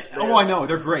 They're the I know.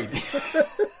 They're great.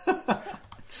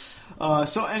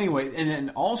 So anyway, and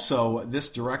then also this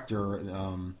director,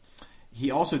 he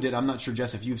also did. I'm not sure,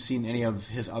 Jess, if you've seen any of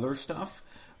his other stuff,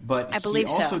 but I believe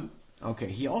he also, so. Okay,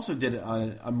 he also did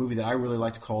a movie that I really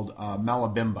liked called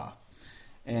Malabimba,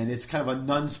 and it's kind of a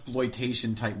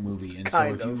nunsploitation type movie. And so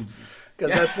if you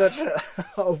because that's such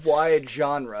a wide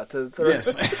genre to throw.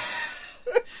 Yes.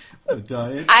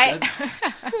 I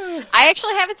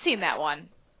actually haven't seen that one.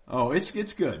 Oh, it's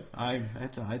good.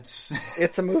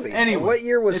 It's a movie. Anyway, what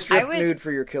year was Strip Nude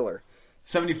for Your Killer?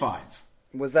 75.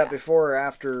 Was that before or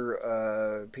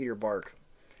after Peter Bark?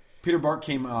 Peter Bark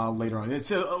came later on.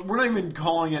 We're not even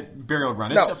calling it Burial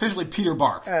Ground. It's officially Peter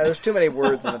Bark. There's too many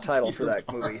words in the title for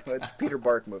that movie. It's Peter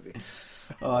Bark movie.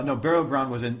 No, Burial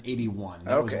Ground was in 81.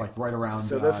 That was like right around...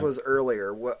 So this was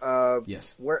earlier.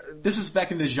 Yes. This is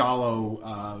back in the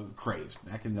Giallo craze,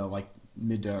 back in the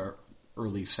mid to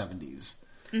early 70s.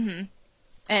 Mm-hmm.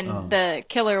 And the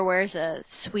killer wears a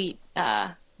sweet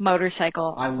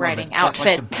motorcycle riding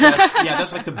outfit.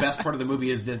 That's like the best part of the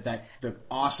movie is that the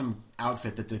awesome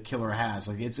outfit that the killer has.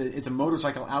 Like it's a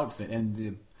motorcycle outfit, and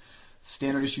the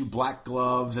standard issue black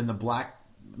gloves and the black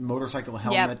motorcycle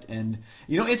helmet, and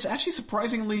it's actually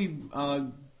surprisingly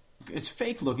it's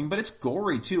fake looking, but it's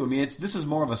gory too. I mean, this is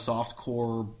more of a soft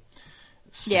core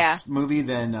sex movie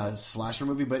than a slasher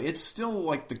movie, but it's still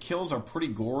like the kills are pretty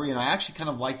gory, and I actually kind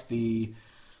of liked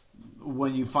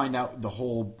when you find out the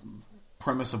whole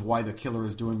premise of why the killer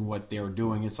is doing what they're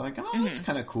doing. It's like, that's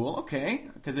kind of cool, okay,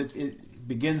 because it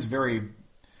begins very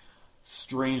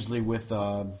strangely with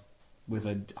a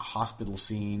hospital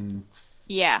scene.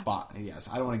 Yeah. Yes,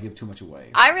 I don't want to give too much away.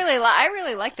 I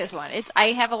really like this one.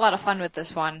 I have a lot of fun with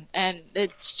this one, and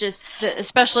it's just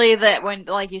especially that when,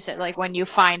 like you said, like when you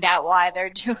find out why they're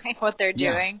doing what they're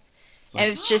doing,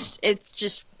 and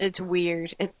it's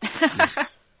weird.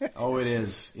 Yes. Oh, it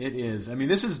is. It is. I mean,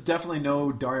 this is definitely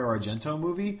no Dario Argento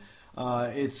movie.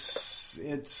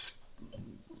 It's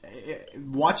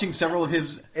watching several of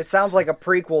his. It sounds like a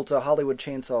prequel to Hollywood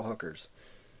Chainsaw Hookers.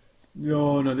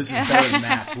 No, this is better than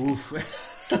that. Oof.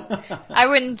 I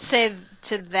wouldn't say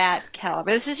to that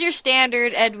caliber. This is your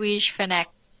standard Edwige Fenech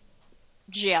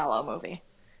giallo movie.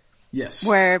 Yes.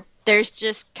 Where there's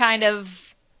just kind of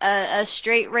a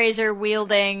straight razor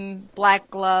wielding, black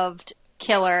gloved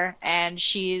killer, and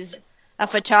she's a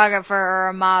photographer or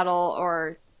a model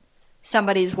or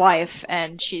somebody's wife,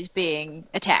 and she's being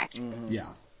attacked. Mm-hmm. Yeah.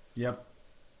 Yep.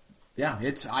 Yeah,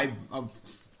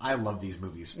 I love these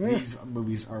movies. These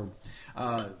movies are...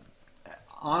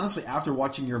 honestly, after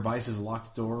watching Your Vice's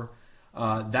Locked Door,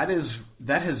 that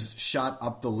has shot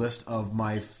up the list of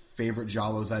my favorite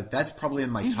giallos. That's probably in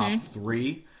my top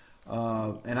 3.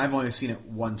 And I've only seen it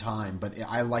one time, but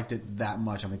I liked it that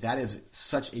much. I mean, that is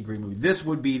such a great movie. This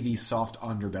would be the soft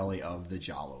underbelly of the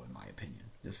giallo, in my opinion.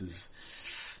 This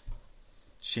is...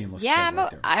 shameless. Yeah,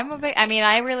 I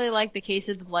really like The Case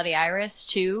of the Bloody Iris,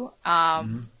 too.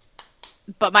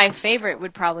 But my favorite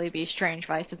would probably be Strange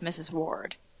Vice of Mrs.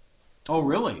 Ward. Oh,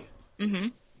 really? Mm-hmm.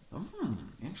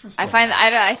 Interesting.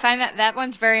 I find that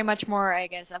one's very much more, I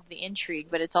guess, of the intrigue,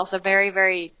 but it's also very,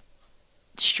 very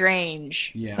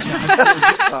strange.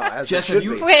 Yeah. Jess, have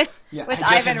you with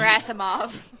Ivan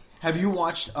Rasimov? Have you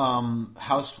watched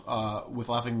House with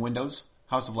Laughing Windows?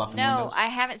 House of Laughing Windows? No, I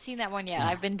haven't seen that one yet.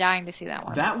 I've been dying to see that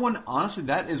one. That one, honestly,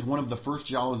 that is one of the first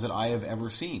giallos that I have ever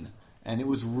seen. And it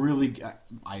was really,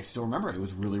 I still remember it. It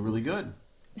was really, really good.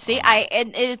 See,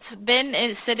 it's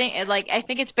been sitting, I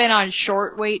think it's been on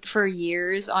short wait for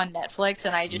years on Netflix,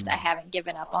 and I haven't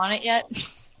given up on it yet.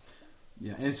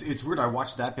 Yeah, and it's weird. I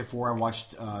watched that before I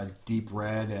watched Deep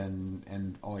Red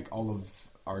and all of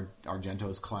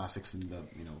Argento's classics and the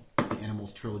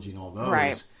Animals trilogy and all those.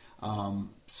 Right.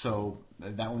 So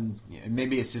that one,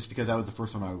 maybe it's just because that was the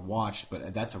first one I watched,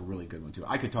 but that's a really good one too.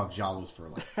 I could talk giallos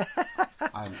for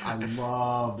I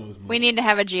love those movies. We need to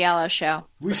have a giallo show.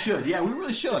 We should, yeah, we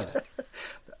really should.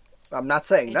 I'm not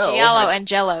saying no. Giallo and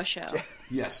Jello show.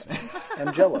 Yes.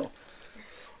 And Jello.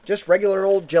 Just regular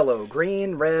old Jell-O.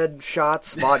 Green, red,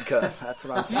 shots, vodka. That's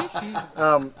what I'm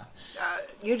talking.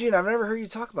 Eugene, I've never heard you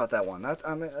talk about that one.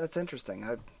 That's interesting.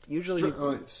 I'm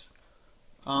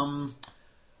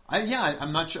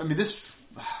not sure. I mean,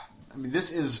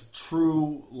 this is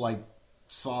true, like,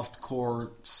 softcore,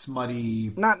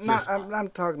 smutty. I'm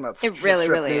talking about it really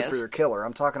Nude is for Your Killer.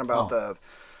 I'm talking about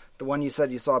the one you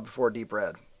said you saw before Deep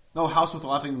Red. Oh, House with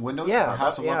Laughing Windows? Yeah, or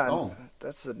House of Laughing... Oh,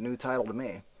 that's a new title to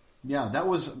me. Yeah, that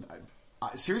was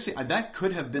seriously. That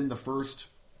could have been the first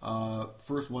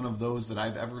one of those that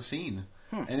I've ever seen,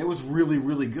 and it was really,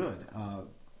 really good.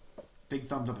 Big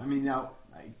thumbs up. I mean, now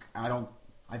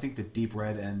I think that Deep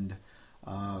Red and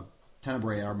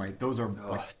Tenebrae are those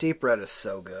are. Deep Red is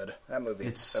so good. That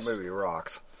movie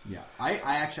rocks. Yeah,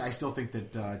 I still think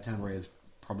that Tenebrae is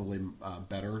probably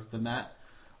better than that.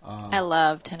 I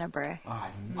love Tenebrae. I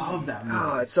love that movie.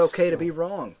 Oh, it's okay to be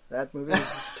wrong. That movie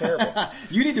is terrible.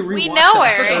 You need to rewatch we know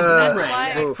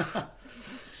that. Eric.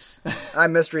 That's why. I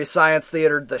Mystery Science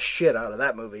Theatered the shit out of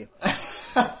that movie.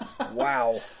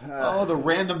 Wow. The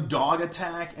random dog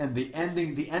attack and the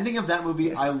ending. The ending of that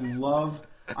movie, I love.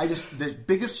 The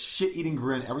biggest shit-eating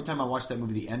grin every time I watch that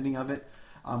movie. The ending of it,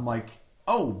 I'm like,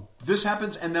 oh, this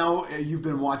happens, and now you've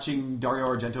been watching Dario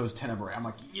Argento's Tenebrae. I'm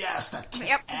like, yes, that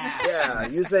kicks ass. Yeah,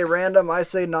 you say random, I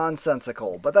say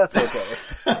nonsensical, but that's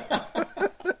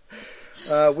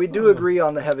okay. We do agree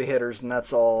on the heavy hitters, and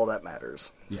that's all that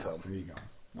matters. Yeah, so. there you go.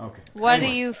 Okay. What do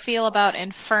you feel about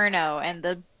Inferno and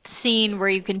the scene where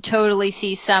you can totally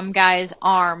see some guy's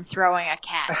arm throwing a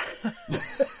cat?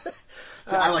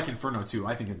 So I like Inferno, too.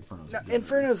 I think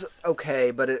Inferno's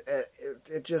okay, but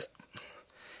it just...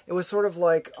 It was sort of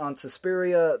like on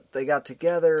Suspiria, they got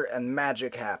together and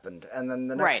magic happened. And then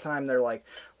the next time they're like,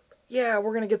 yeah,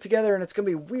 we're going to get together and it's going to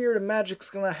be weird and magic's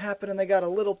going to happen. And they got a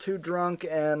little too drunk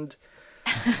and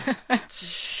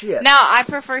shit. No, I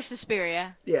prefer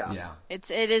Suspiria. Yeah.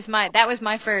 That was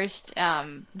my first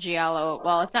giallo.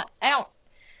 Well, it's not,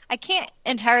 I can't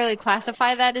entirely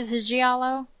classify that as a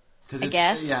giallo, I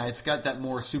guess. Yeah, it's got that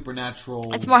more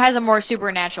supernatural. Has a more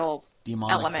supernatural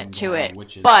demonic element to it,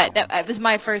 witches, but it was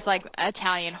my first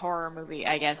Italian horror movie,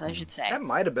 I guess I should say. That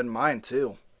might have been mine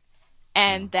too.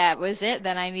 And that was it.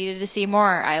 Then I needed to see more.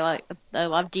 I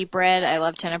love Deep Red. I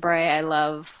love Tenebrae. I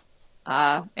love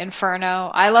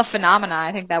Inferno. I love Phenomena.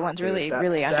 I think that one's really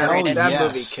underrated. That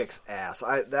movie kicks ass.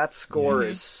 That score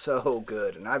is so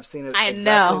good, and I've seen it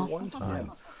exactly one time.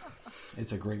 Yeah.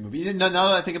 It's a great movie. Now that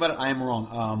I think about it, I am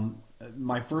wrong.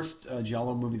 My first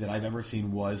giallo movie that I've ever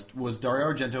seen was Dario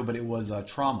Argento, but it was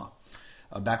Trauma.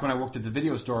 Back when I worked at the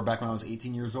video store, back when I was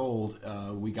 18 years old,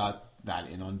 we got that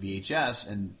in on VHS,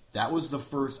 and that was the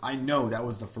first. I know that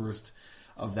was the first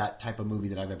of that type of movie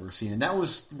that I've ever seen, and that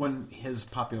was when his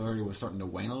popularity was starting to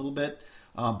wane a little bit.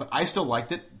 But I still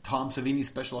liked it. Tom Savini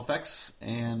special effects,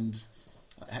 and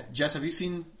Jess, have you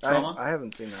seen Trauma? I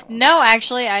haven't seen that one. No,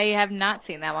 actually, I have not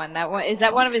seen that one. Is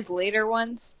that one of his later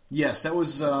ones? Yes, that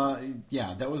was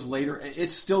that was later.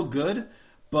 It's still good,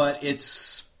 but it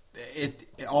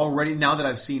already, now that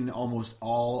I've seen almost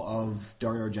all of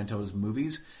Dario Argento's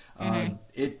movies,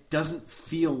 it doesn't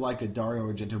feel like a Dario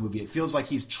Argento movie. It feels like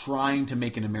he's trying to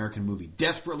make an American movie,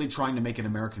 desperately trying to make an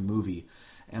American movie.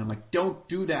 And I'm like, don't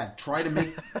do that. Try to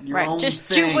make your own just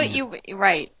thing. Do what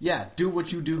you Yeah, do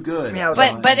what you do good. Yeah,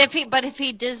 but if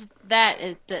he does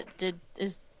that,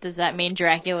 does that mean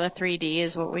Dracula 3D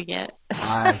is what we get?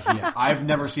 I've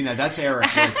never seen that. That's Eric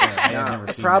right there. I have never seen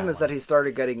that. The problem is that he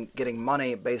started getting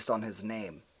money based on his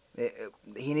name.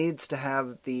 He needs to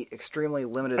have the extremely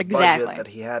limited budget that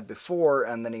he had before,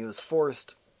 and then he was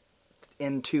forced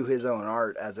into his own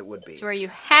art, as it would be. It's where you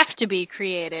have to be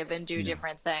creative and do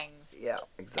different things. Yeah,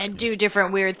 exactly. And do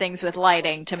different weird things with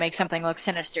lighting to make something look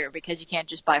sinister, because you can't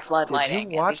just buy flood lighting.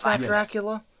 Did you watch that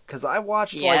Dracula? Because I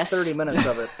watched like 30 minutes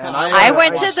of it, and I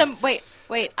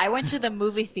went to the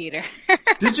movie theater.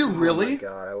 Did you really? Oh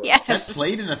my God, yes. That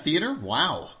played in a theater?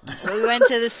 Wow. We went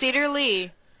to the Cedar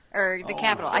Lee, or the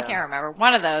Capitol. Yeah. I can't remember.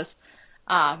 One of those.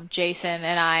 Jason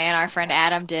and I and our friend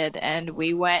Adam did, and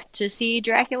we went to see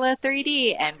Dracula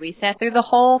 3D, and we sat through the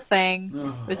whole thing.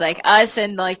 It was like us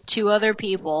and like 2 other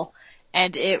people,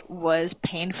 and it was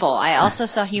painful. I also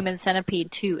saw Human Centipede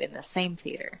 2 in the same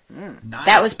theater. Nice.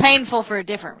 That was painful for a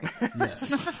different reason.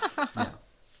 Yes. Yeah.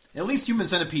 At least Human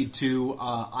Centipede 2,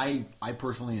 I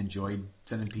personally enjoyed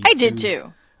Centipede 2. I did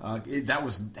too. That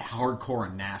was hardcore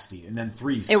and nasty, and then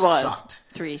 3 sucked.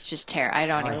 3 is just terrible. I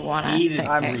don't even want to think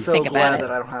about it. I'm so glad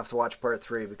that I don't have to watch part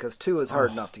 3, because 2 is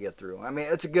hard enough to get through. I mean,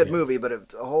 it's a good movie,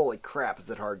 but holy crap, is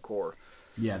it hardcore.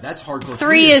 Yeah, that's hardcore.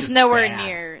 3 is nowhere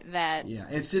near that. Yeah,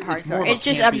 it's hardcore. more of it's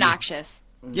just obnoxious.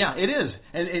 Yeah, it is.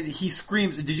 And he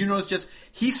screams. Did you notice just,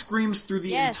 he screams through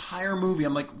the entire movie.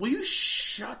 I'm like, will you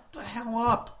shut the hell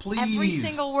up, please? Every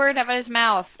single word out of his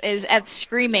mouth is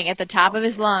screaming at the top of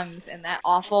his lungs in that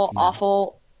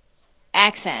awful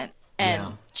accent.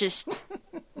 And just,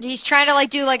 he's trying to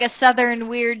do a southern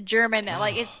weird German,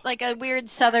 it's like a weird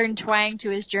southern twang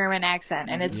to his German accent,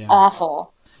 and it's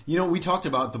awful. We talked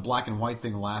about the black and white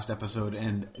thing last episode,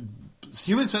 and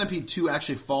Human Centipede 2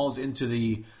 actually falls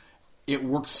into it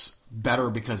works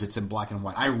better because it's in black and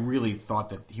white. I really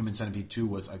thought that Human Centipede 2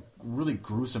 was a really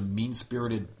gruesome,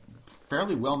 mean-spirited,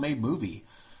 fairly well-made movie.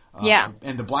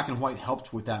 And the black and white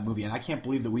helped with that movie. And I can't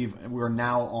believe that we're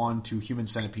now on to Human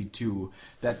Centipede 2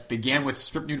 that began with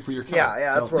Strip Nude for Your Killer.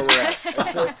 Yeah, that's where we're at.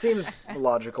 It seems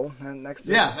logical. Next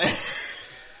year.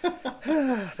 Yes.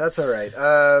 That's all right.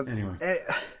 Anyway.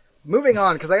 Moving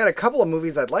on, because I got a couple of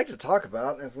movies I'd like to talk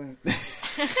about.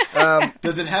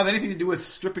 Does it have anything to do with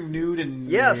stripping nude and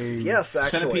yes, actually.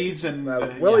 centipedes and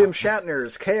William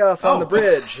Shatner's Chaos on the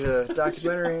Bridge, a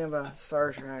documentary about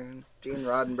Star Trek and Gene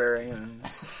Roddenberry.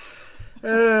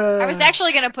 I was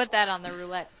actually going to put that on the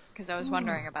roulette because I was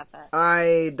wondering about that.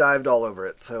 I dived all over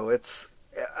it, so it's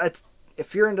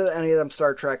if you're into any of them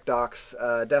Star Trek docs,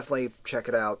 definitely check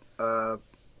it out.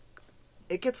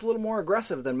 It gets a little more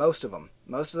aggressive than most of them.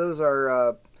 Most of those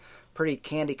are pretty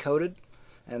candy-coated.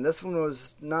 And this one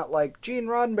was not like, Gene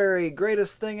Roddenberry,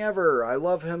 greatest thing ever. I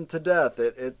love him to death.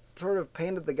 It sort of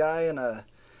painted the guy in a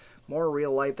more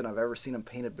real light than I've ever seen him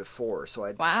painted before. So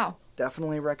I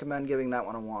definitely recommend giving that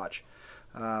one a watch.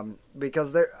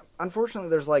 Because unfortunately,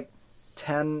 there's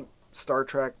 10 Star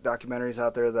Trek documentaries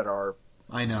out there that are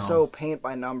so paint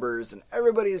by numbers. And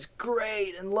everybody's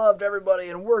great and loved everybody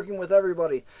and working with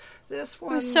everybody. This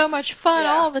one was so much fun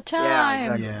all the time.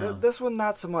 Yeah, exactly. Yeah. This one,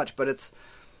 not so much, but it's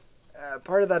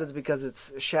part of that is because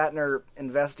it's Shatner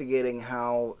investigating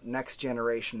how Next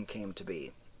Generation came to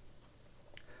be,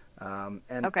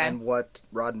 and what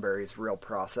Roddenberry's real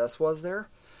process was there,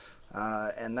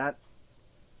 and that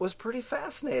was pretty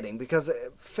fascinating because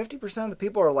 50% of the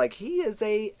people are like, he is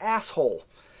a asshole,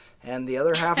 and the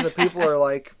other half of the people are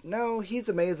like, no, he's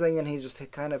amazing, and he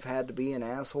just kind of had to be an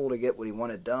asshole to get what he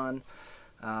wanted done.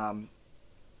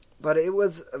 But it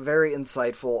was very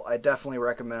insightful. I definitely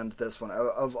recommend this one.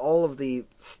 Of all of the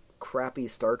crappy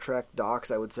Star Trek docs,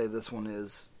 I would say this one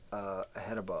is a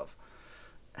head above.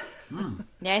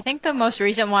 Yeah, I think the most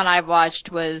recent one I've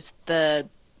watched was the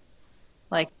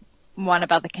one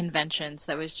about the conventions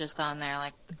that was just on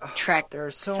there, Trek. There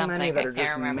are so many that are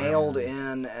just mailed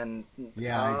in, and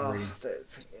I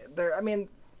agree.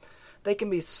 They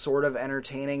can be sort of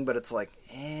entertaining, but it's you're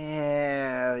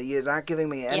not giving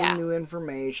me any new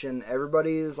information.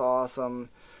 Everybody is awesome.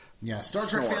 Yeah, Star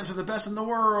Trek fans are the best in the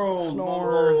world.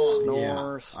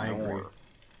 Snore. I agree.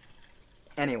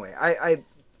 Anyway, I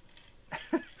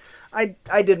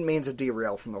didn't mean to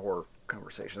derail from the horror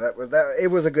conversation. That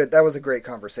was a great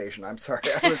conversation. I'm sorry.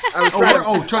 I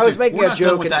was making a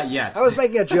joke. I was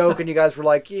making a joke, and you guys were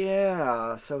like,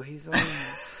 "Yeah." So he's.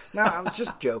 No, I was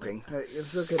just joking. It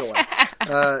was okay to laugh.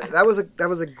 That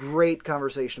was a great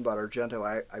conversation about Argento.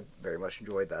 I very much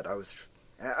enjoyed that.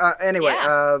 Anyway.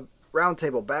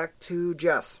 Roundtable. Back to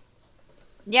Jess.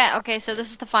 Yeah. Okay. So this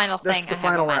is the final thing I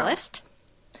have on my list.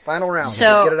 Final round.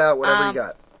 So get it out. Whatever you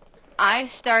got. I'm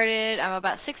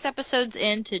about 6 episodes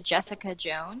into Jessica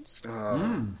Jones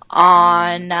on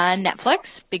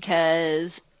Netflix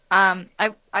because I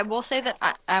will say that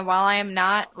while I am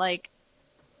not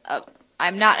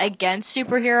I'm not against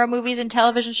superhero movies and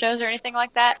television shows or anything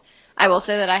like that, I will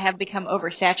say that I have become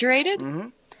oversaturated. Mm-hmm.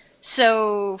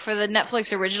 So for the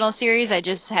Netflix original series, I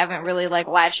just haven't really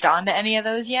latched on to any of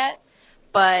those yet.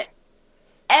 But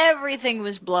everything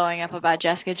was blowing up about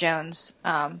Jessica Jones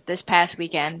this past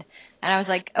weekend. And I was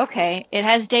like, okay, it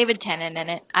has David Tennant in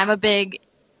it. I'm a big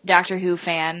Doctor Who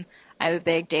fan. I'm a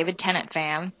big David Tennant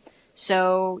fan.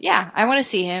 So, yeah, I want to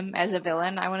see him as a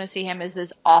villain. I want to see him as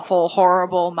this awful,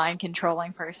 horrible,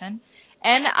 mind-controlling person.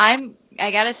 And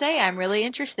I gotta say, I'm really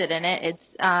interested in it.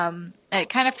 It's, it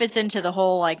kind of fits into the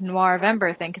whole,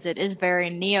 Noir-vember thing, because it is very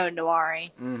neo-noir-y.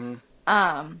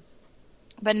 Mm-hmm.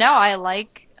 But no, I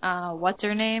like, what's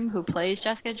her name, who plays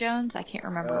Jessica Jones? I can't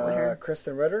remember what her...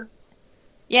 Kristen Ritter?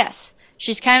 Yes.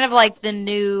 She's kind of like the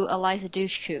new Eliza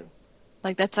Dushku.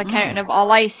 That's kind of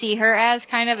all I see her as,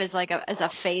 kind of, is as a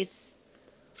Faith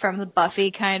from the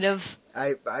Buffy kind of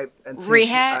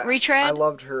retread. I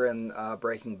loved her in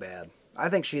Breaking Bad. I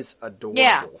think she's adorable.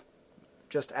 Yeah.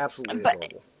 Just absolutely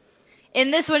adorable. In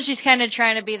this one, she's kind of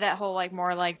trying to be that whole,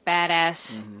 more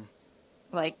badass,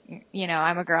 I'm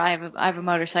a girl, I have a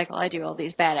motorcycle, I do all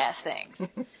these badass things.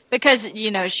 Because,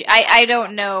 I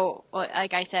don't know,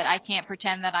 like I said, I can't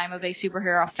pretend that I'm a big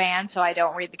superhero fan, so I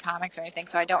don't read the comics or anything,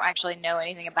 so I don't actually know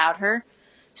anything about her.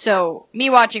 So, me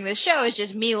watching this show is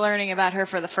just me learning about her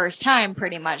for the first time,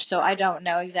 pretty much, so I don't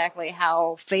know exactly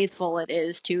how faithful it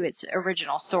is to its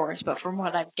original source, but from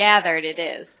what I've gathered, it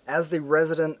is. As the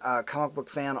resident comic book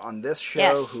fan on this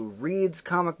show who reads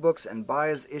comic books and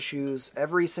buys issues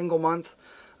every single month,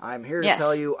 I'm here to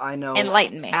tell you I know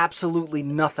absolutely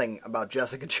nothing about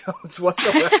Jessica Jones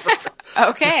whatsoever.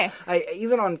 Okay.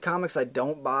 Even on comics I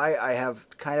don't buy, I have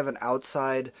kind of an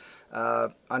outside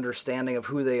understanding of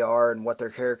who they are and what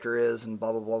their character is and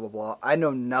blah, blah, blah, blah, blah. I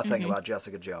know nothing about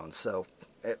Jessica Jones, so...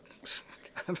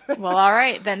 Well, all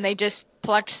right. Then they just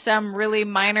plucked some really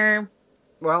minor...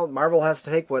 Well, Marvel has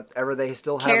to take whatever they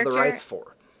still have the rights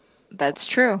for. That's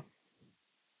true.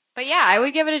 But yeah, I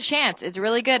would give it a chance. It's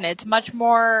really good, and it's much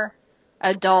more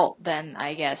adult than,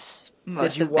 I guess,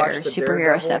 most of their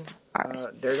superhero stuff.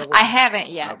 Daredevil? I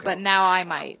haven't yet, but now I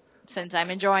might. Since I'm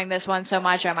enjoying this one so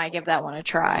much, I might give that one a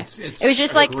try. It was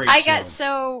just like, I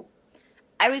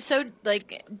was so,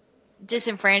 like,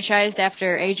 disenfranchised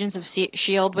after Agents of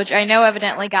S.H.I.E.L.D., which I know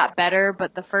evidently got better,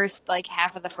 but the first, like,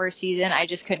 half of the first season, I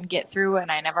just couldn't get through, and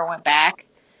I never went back.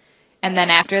 And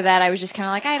then after that, I was just kind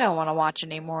of like, I don't want to watch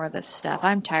any more of this stuff.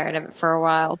 I'm tired of it for a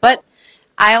while. But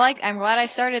I'm glad I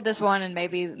started this one, and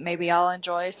maybe I'll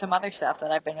enjoy some other stuff that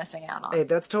I've been missing out on. Hey,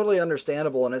 that's totally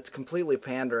understandable, and it's completely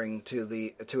pandering to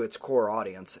its core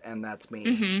audience, and that's me.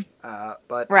 Mm-hmm.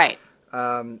 But right.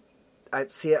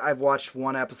 I've watched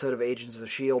one episode of Agents of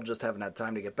S.H.I.E.L.D., just haven't had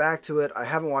time to get back to it. I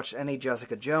haven't watched any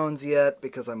Jessica Jones yet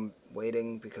because I'm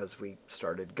waiting because we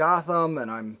started Gotham,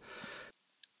 and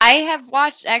I have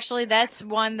watched, actually, that's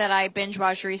one that I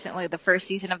binge-watched recently, the first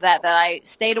season of that I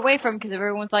stayed away from because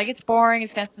everyone's like, it's boring,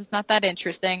 it's not that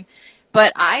interesting.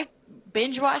 But I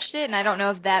binge-watched it, and I don't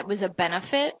know if that was a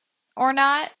benefit or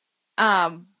not.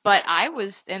 But I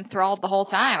was enthralled the whole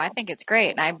time. I think it's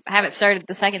great. And I haven't started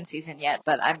the second season yet,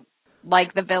 but I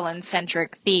like the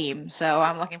villain-centric theme, so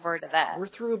I'm looking forward to that. We're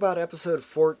through about episode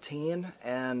 14,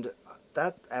 and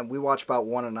we watch about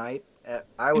one a night.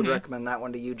 I would recommend that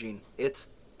one to Eugene.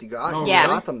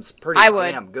 Gotham's pretty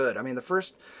damn good. I mean, the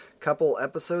first couple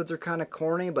episodes are kind of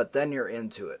corny, but then you're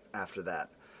into it after that.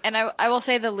 And I will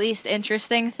say the least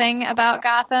interesting thing about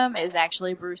Gotham is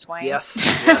actually Bruce Wayne. Yes, he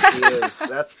is.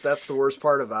 That's the worst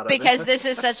part about it. Because this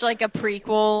is such like a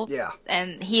prequel. Yeah.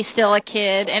 And he's still a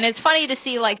kid. And it's funny to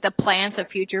see like the plans of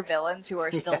future villains who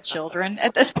are still children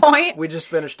at this point. We just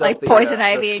finished up the Poison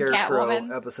Ivy and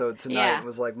Catwoman episode tonight. It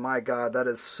was like, my God, that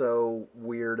is so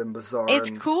weird and bizarre. It's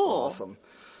and cool. Awesome.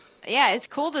 Yeah, it's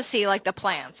cool to see like the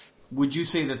plans. Would you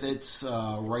say that it's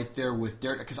right there with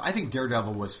Daredevil? Because I think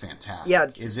Daredevil was fantastic. Yeah,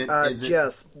 is it?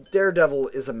 Yes, Daredevil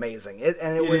is amazing.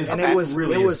 It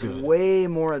was way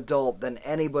more adult than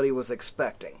anybody was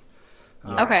expecting.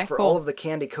 For all of the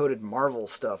candy-coated Marvel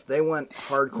stuff, they went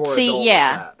hardcore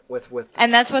adult with that.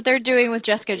 And that's what they're doing with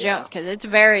Jessica Jones, because it's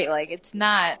very it's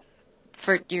not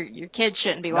for your kids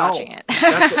shouldn't be watching it.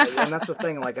 That's the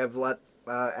thing. Like I've let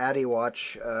Addie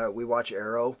watch. We watch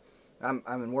Arrow.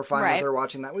 We're fine with her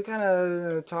watching that. We kind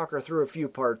of talk her through a few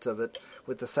parts of it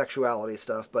with the sexuality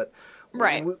stuff, but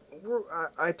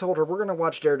I told her we're going to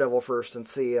watch Daredevil first and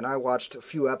see, and I watched a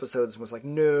few episodes and was like,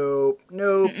 nope,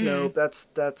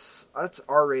 that's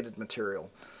R-rated material.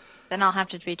 Then I'll have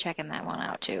to be checking that one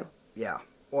out too. Yeah.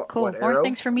 Cool. More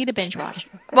things for me to binge watch.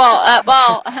 I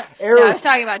was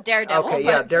talking about Daredevil. Okay,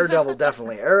 yeah, Daredevil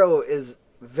definitely. Arrow is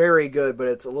very good, but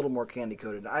it's a little more candy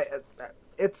coated.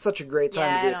 It's such a great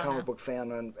time to be a comic book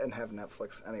fan and have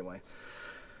Netflix anyway.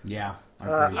 Yeah.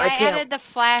 I added The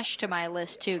Flash to my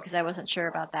list too because I wasn't sure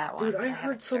about that one. Dude, I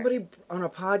heard somebody on a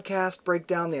podcast break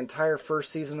down the entire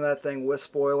first season of that thing with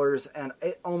spoilers, and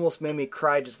it almost made me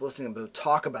cry just listening to them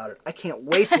talk about it. I can't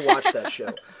wait to watch that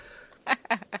show.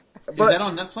 Is that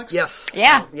on Netflix? Yes.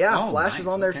 Yeah. Yeah, Flash is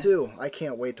on there too. I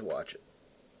can't wait to watch it.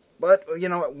 But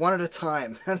one at a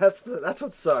time, and that's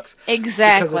what sucks.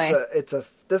 Exactly. Because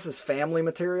this is family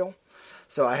material,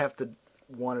 so I have to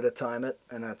one at a time it,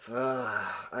 and that's you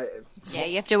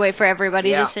have to wait for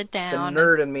everybody to sit down. The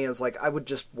nerd in me is like, I would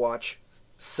just watch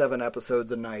 7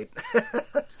 episodes a night.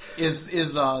 Is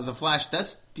the Flash?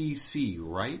 That's DC,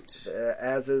 right?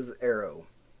 As is Arrow.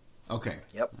 Okay.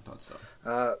 Yep. I thought so.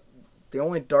 The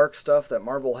only dark stuff that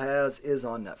Marvel has is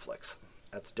on Netflix.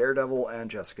 That's Daredevil and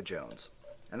Jessica Jones.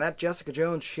 And that Jessica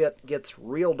Jones shit gets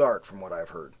real dark from what I've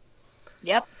heard.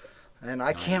 Yep. And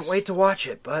I can't wait to watch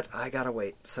it, but I gotta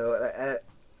wait. So at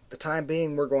the time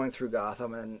being, we're going through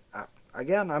Gotham, and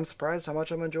again, I'm surprised how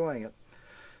much I'm enjoying it.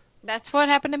 That's what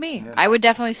happened to me. Yeah. I would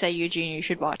definitely say, Eugene, you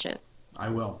should watch it. I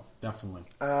will. definitely.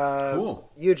 Cool.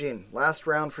 Eugene, last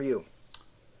round for you.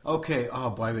 Okay. Oh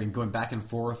boy, I've been going back and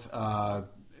forth,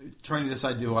 trying to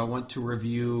decide: do I want to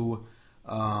review?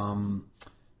 Do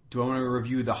I want to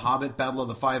review the Hobbit: Battle of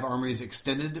the Five Armies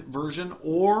extended version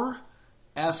or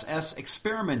SS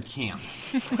Experiment Camp?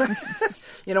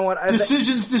 You know what?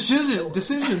 Decisions.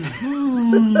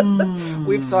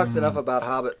 We've talked enough about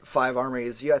Hobbit: Five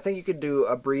Armies. I think you could do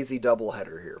a breezy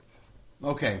doubleheader here.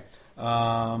 Okay.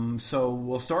 So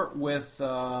we'll start with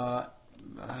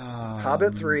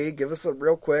Hobbit 3. Give us a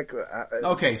real quick.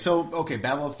 Okay.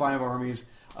 Battle of the Five Armies.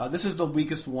 This is the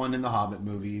weakest one in the Hobbit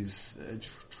movies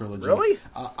trilogy. Really?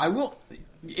 I will.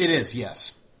 It is.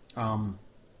 Yes.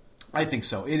 I think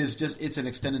so. It is just. It's an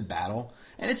extended battle,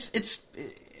 and it's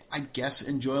I guess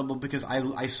enjoyable because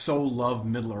I so love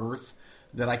Middle Earth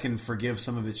that I can forgive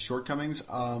some of its shortcomings.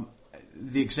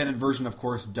 The extended version, of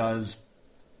course, does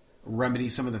remedy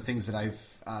some of the things that I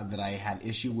had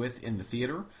issue with in the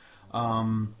theater.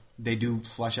 They do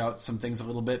flesh out some things a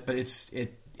little bit, but it's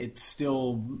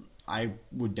still, I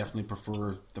would definitely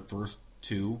prefer the first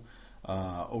two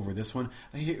over this one.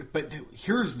 But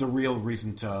here's the real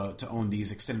reason to own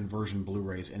these extended version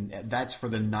Blu-rays, and that's for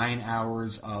the 9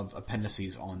 hours of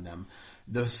appendices on them.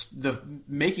 The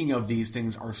making of these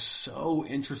things are so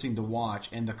interesting to watch,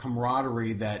 and the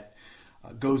camaraderie that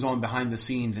goes on behind the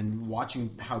scenes, and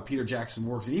watching how Peter Jackson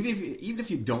works. And even if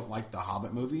you don't like the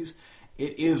Hobbit movies,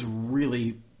 it is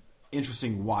really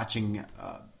interesting watching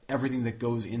everything that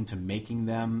goes into making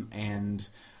them, and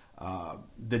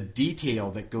the detail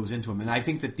that goes into them. And I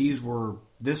think that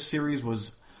this series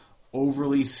was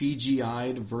overly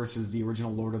CGI'd versus the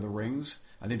original Lord of the Rings.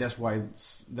 I think that's why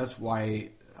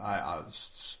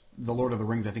the Lord of the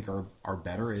Rings, I think, are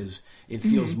better. Is it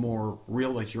feels more real,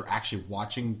 like you're actually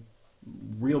watching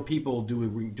real people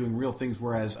doing real things.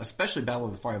 Whereas, especially Battle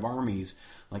of the Five Armies,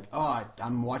 like,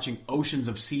 I'm watching oceans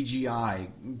of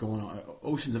CGI going on,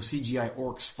 oceans of CGI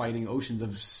orcs fighting oceans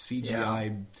of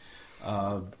CGI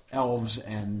elves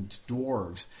and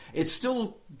dwarves. It's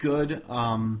still good,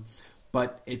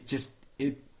 but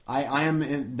I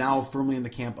am now firmly in the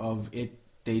camp of it.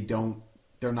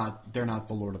 They're not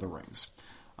the Lord of the Rings.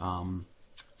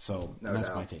 So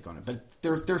that's my take on it. But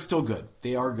they're still good.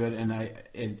 They are good, and I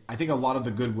think a lot of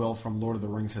the goodwill from Lord of the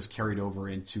Rings has carried over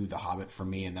into The Hobbit for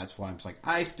me, and that's why I'm just like,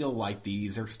 I still like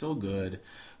these. They're still good,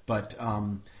 but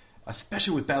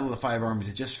especially with Battle of the Five Armies,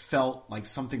 it just felt like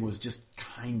something was just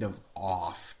kind of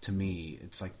off to me.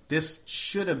 It's like this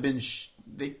should have been.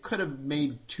 They could have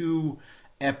made 2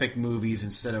 epic movies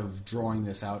instead of drawing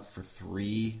this out for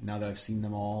 3. Now that I've seen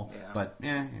them all, but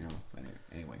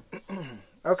anyway.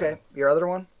 Okay, your other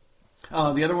one?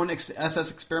 The other one, SS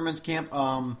Experiment Camp.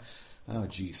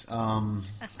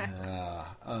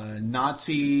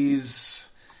 Nazis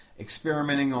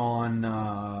experimenting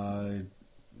on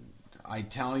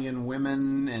Italian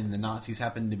women, and the Nazis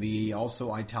happen to be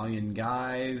also Italian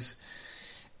guys,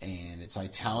 and it's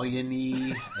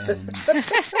Italian-y, and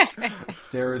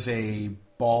there's a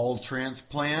ball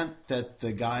transplant that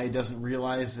the guy doesn't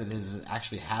realize that has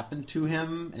actually happened to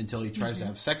him until he tries to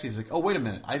have sex. He's like, oh, wait a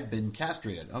minute, I've been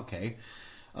castrated. Okay.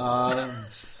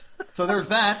 So there's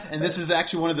that, and this is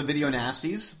actually one of the video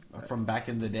nasties from back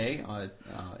in the day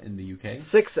in the UK.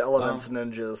 6 Elements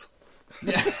ninjas.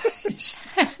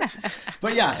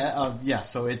 But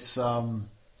so it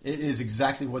is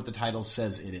exactly what the title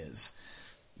says it is.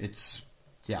 It's,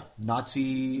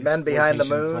 Nazi... Men behind the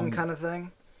moon kind of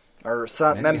thing? Or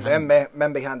sun, men behind the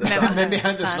sun. Men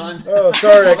behind the sun. Oh,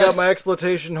 sorry, I got my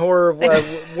exploitation horror of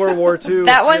World War II.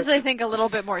 That one's, I think, a little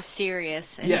bit more serious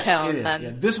in tone it is.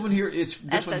 than this one here.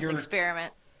 This one here.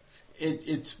 Experiment.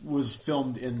 It was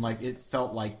filmed in it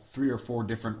felt like 3 or 4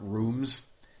 different rooms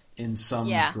in some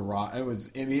garage.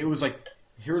 It was like,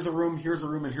 here's a room, and here's a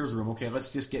room. Okay, let's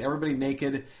just get everybody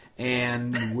naked,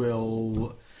 and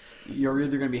you're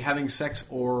either going to be having sex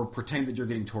or pretend that you're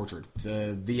getting tortured.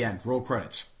 The end. Roll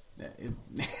credits.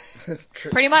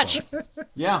 Pretty much.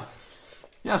 Yeah.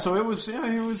 So it was.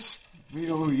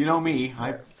 You know me.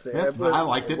 I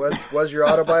liked it. Was your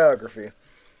autobiography?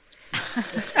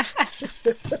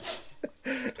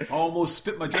 Almost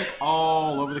spit my drink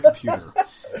all over the computer.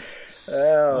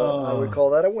 I would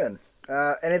call that a win.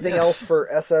 Anything else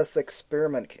for SS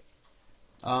Experiment?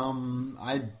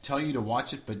 I'd tell you to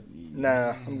watch it, but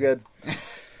nah, I'm good.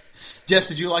 Jess,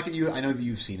 did you like it? I know that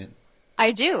you've seen it.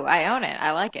 I do. I own it.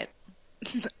 I like it.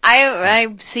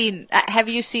 I've seen. Have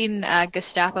you seen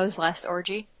Gestapo's Last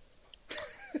Orgy?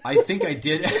 I think I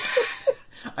did.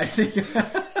 I think.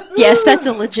 Yes, that's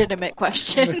a legitimate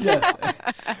question. Yes.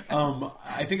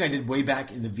 I think I did way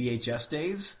back in the VHS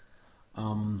days.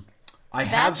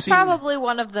 That's probably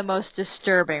one of the most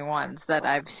disturbing ones that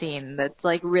I've seen. That's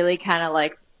like really kind of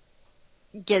like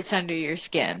gets under your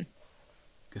skin.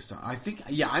 I think,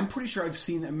 I'm pretty sure I've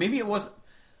seen. Maybe it was,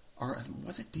 or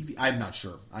was it DVD? I'm not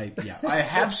sure. I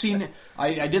have seen.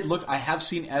 I did look. I have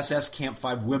seen SS Camp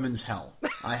 5 Women's Hell.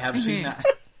 I have seen that.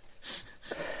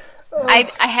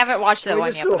 I haven't watched that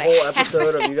one yet. We just do a whole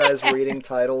episode of you guys reading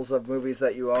titles of movies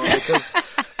that you own, because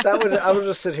I would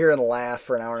just sit here and laugh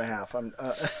for an hour and a half.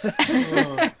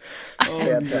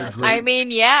 Fantastic. I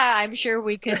mean, I'm sure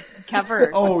we could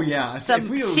cover. Some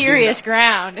serious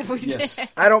ground if we did.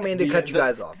 I don't mean to cut you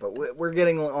guys off, but we're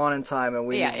getting on in time, and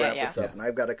we need to wrap this up. And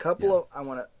I've got a couple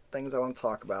of things I want to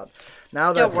talk about.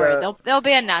 Now that don't worry, there'll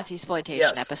be a Nazi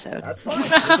exploitation episode. That's fine. We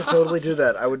can totally do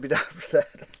that. I would be down for that.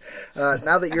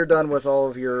 Now that you're done with all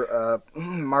of your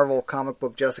Marvel comic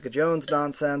book Jessica Jones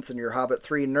nonsense and your Hobbit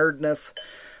 3 nerdness,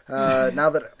 now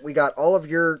that we got all of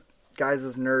your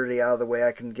guys' nerdy out of the way,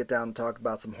 I can get down and talk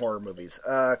about some horror movies.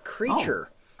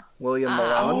 Creature, William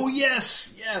Malone. Oh,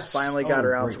 yes. Finally got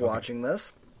around to watching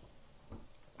this.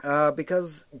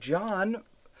 Because John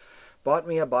bought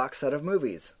me a box set of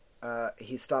movies.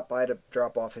 He stopped by to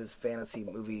drop off his Fantasy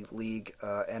Movie League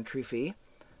entry fee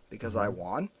because I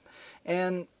won.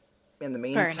 And in the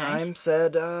meantime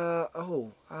said,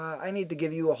 I need to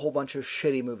give you a whole bunch of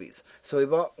shitty movies. So he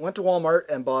went to Walmart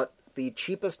and bought the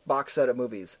cheapest box set of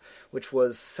movies, which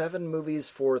was 7 movies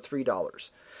for $3.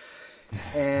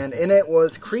 And in it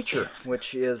was Creature,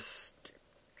 which is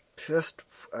just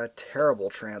a terrible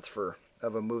transfer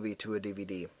of a movie to a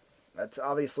DVD. It's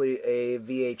obviously a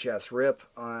VHS rip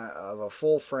of a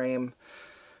full frame.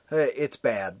 It's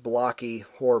bad, blocky,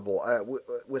 horrible.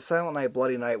 With Silent Night,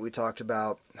 Bloody Night, we talked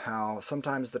about how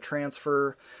sometimes the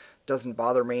transfer doesn't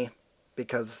bother me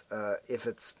because if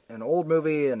it's an old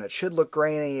movie and it should look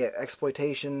grainy,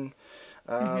 exploitation,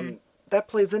 that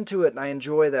plays into it, and I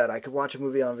enjoy that. I could watch a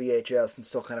movie on VHS and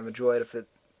still kind of enjoy it if it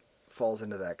falls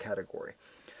into that category.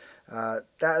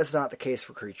 That is not the case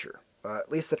for Creature,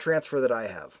 at least the transfer that I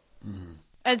have. Mm-hmm.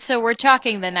 And so we're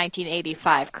talking the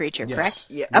 1985 Creature, correct?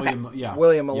 Yeah. Okay.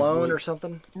 William Malone or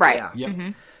something? Right. Yeah. Yep. Mm-hmm.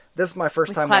 This is my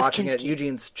first time watching it.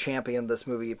 Eugene's championed this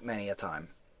movie many a time.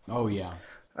 Oh, yeah.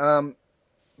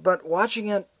 But watching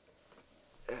it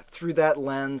through that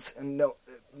lens and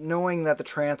knowing that the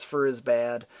transfer is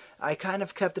bad, I kind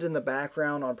of kept it in the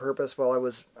background on purpose while I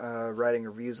was writing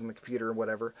reviews on the computer or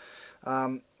whatever.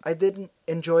 I didn't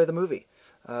enjoy the movie.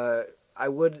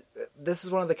 This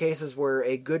is one of the cases where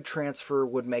a good transfer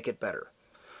would make it better.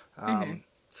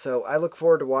 So I look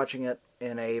forward to watching it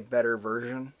in a better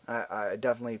version. I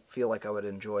definitely feel like I would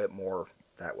enjoy it more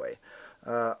that way.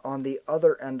 On the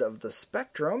other end of the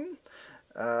spectrum,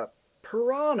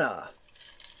 Piranha.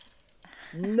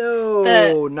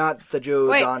 No, not the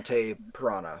Joe Dante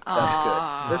Piranha. That's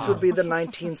good. This would be the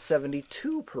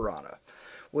 1972 Piranha,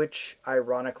 which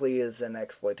ironically is an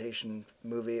exploitation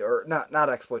movie, or not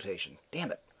exploitation.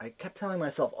 Damn it. I kept telling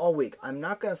myself all week, I'm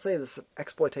not going to say this is an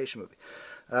exploitation movie.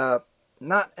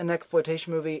 Not an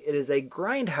exploitation movie, it is a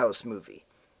grindhouse movie.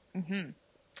 Mm-hmm.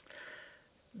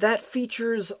 That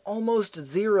features almost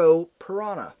zero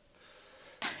piranha.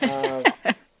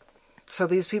 So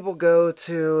these people go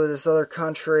to this other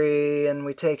country, and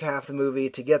we take half the movie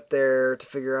to get there to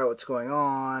figure out what's going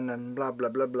on, and blah, blah,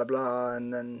 blah, blah, blah,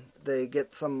 and then they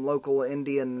get some local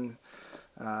Indian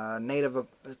native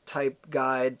type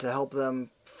guide to help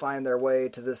them find their way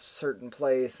to this certain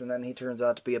place, and then he turns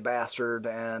out to be a bastard,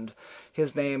 and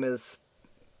his name is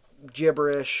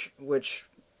gibberish, which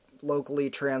locally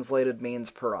translated means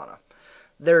piranha.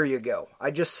 There you go. I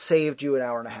just saved you an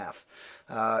hour and a half.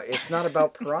 It's not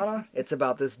about piranha. It's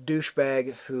about this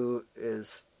douchebag who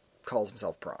calls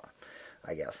himself Piranha,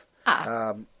 I guess.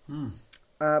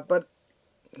 But,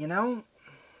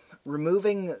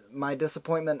 removing my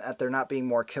disappointment at there not being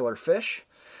more killer fish,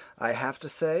 I have to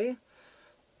say,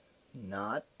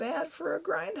 not bad for a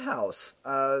grindhouse.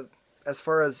 As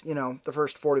far as, the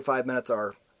first 45 minutes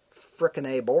are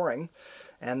frickin' boring,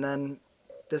 and then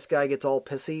this guy gets all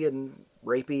pissy and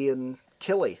rapey and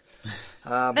killy.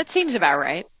 That seems about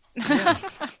right. Yeah.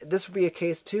 This would be a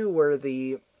case, too, where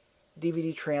the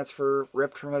DVD transfer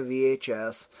ripped from a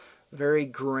VHS, very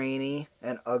grainy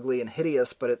and ugly and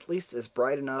hideous, but at least is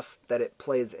bright enough that it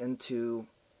plays into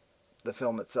the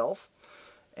film itself.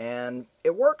 And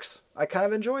it works. I kind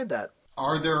of enjoyed that.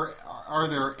 Are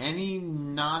there any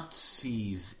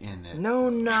Nazis in it? No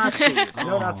Nazis.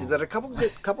 No Nazis, but a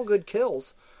couple good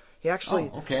kills. He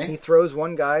actually he throws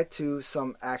one guy to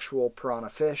some actual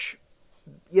piranha fish.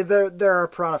 Yeah, there are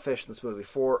piranha fish in this movie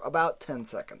for about 10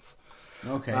 seconds.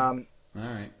 Okay. All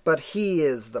right. But he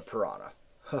is the piranha.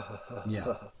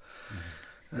 Yeah.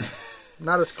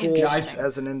 Not as cool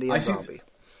as an Indian zombie.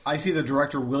 I see the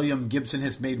director William Gibson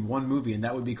has made one movie, and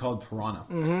that would be called Piranha.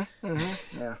 Mm-hmm.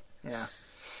 Mm-hmm. Yeah.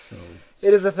 So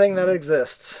it is a thing that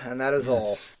exists, and that is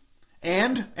all.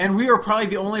 And we are probably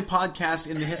the only podcast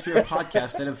in the history of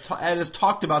podcasts that has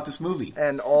talked about this movie.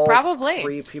 And all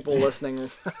three people listening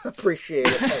appreciate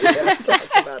it that we have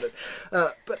talked about it.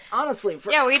 But honestly...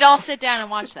 we'd all sit down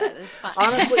and watch that. It's fun.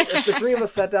 Honestly, if the three of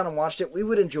us sat down and watched it, we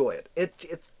would enjoy it.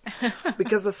 It's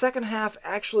because the second half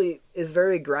actually is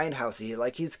very grindhousey.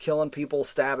 Like, he's killing people,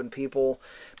 stabbing people,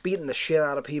 beating the shit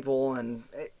out of people, and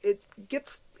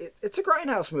it's a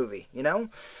grindhouse movie, you know?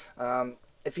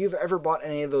 If you've ever bought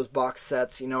any of those box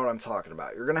sets, you know what I'm talking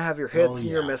about. You're going to have your hits and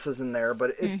your misses in there,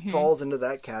 but it falls into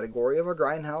that category of a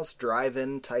grindhouse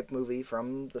drive-in type movie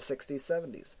from the 60s,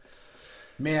 70s.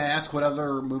 May I ask what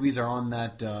other movies are on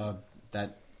that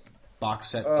box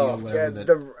set deal?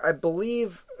 I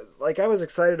believe, I was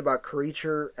excited about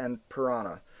Creature and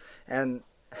Piranha, and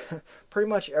pretty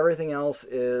much everything else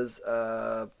is,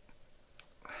 what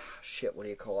do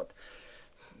you call it?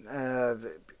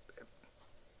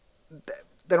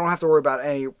 They don't have to worry about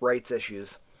any rights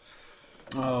issues.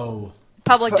 Oh.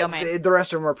 Public domain. The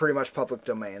rest of them are pretty much public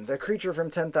domain. The Creature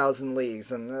from 10,000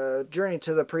 Leagues and Journey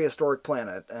to the Prehistoric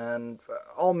Planet and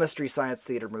all Mystery Science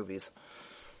Theater movies.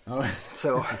 Oh.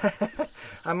 So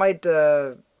I might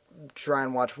try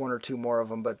and watch one or two more of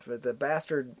them, but the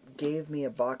bastard gave me a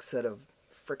box set of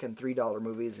frickin' $3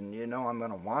 movies, and you know I'm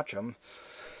going to watch them.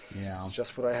 Yeah. It's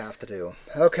just what I have to do.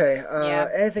 Okay.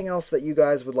 Anything else that you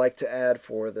guys would like to add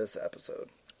for this episode?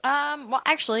 Well,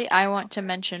 actually, I want to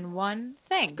mention one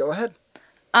thing. Go ahead.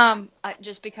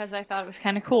 Just because I thought it was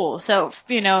kind of cool. So,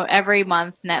 every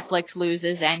month Netflix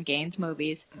loses and gains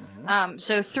movies. Mm-hmm.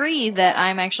 So 3 that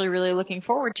I'm actually really looking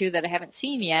forward to that I haven't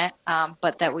seen yet,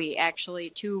 but that we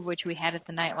actually, 2 of which we had at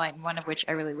the Nightlight and one of which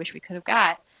I really wish we could have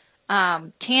got.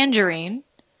 Tangerine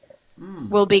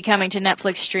will be coming to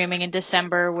Netflix streaming in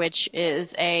December, which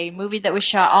is a movie that was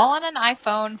shot all on an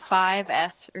iPhone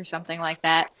 5S or something like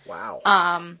that. Wow.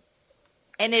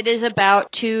 And it is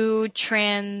about 2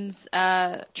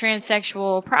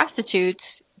 transsexual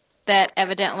prostitutes that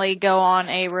evidently go on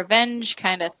a revenge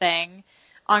kind of thing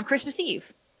on Christmas Eve.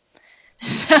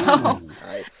 So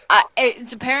nice.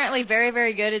 It's apparently very,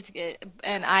 very good.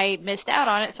 And I missed out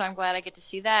on it, so I'm glad I get to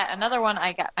see that. Another one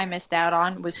I missed out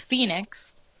on was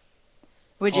Phoenix,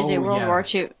 which is a World War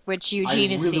II, which Eugene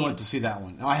has seen. I really want to see that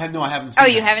one. I haven't seen it. Oh,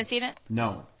 you haven't seen it?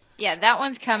 No. Yeah, that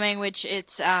one's coming, which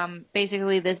it's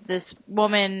basically this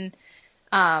woman,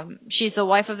 she's the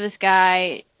wife of this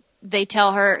guy. They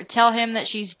tell him that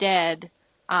she's dead,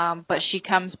 but she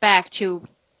comes back to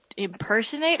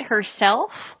impersonate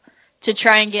herself to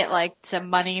try and get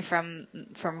some money from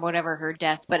whatever her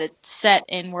death, but it's set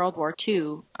in World War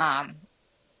II,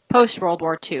 post World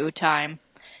War II time,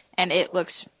 and it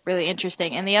looks really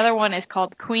interesting. And the other one is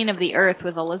called Queen of the Earth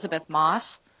with Elizabeth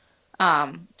Moss.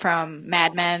 From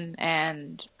Mad Men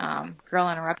and Girl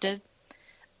Interrupted.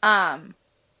 And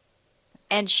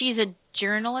she's a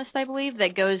journalist, I believe,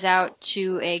 that goes out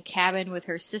to a cabin with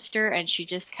her sister, and she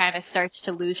just kind of starts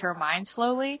to lose her mind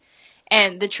slowly.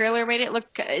 And the trailer made it look,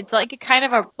 it's like a kind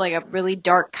of a really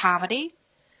dark comedy.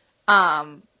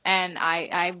 And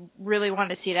I really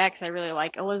wanted to see that because I really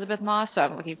like Elizabeth Moss, so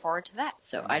I'm looking forward to that.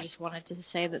 So I just wanted to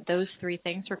say that those 3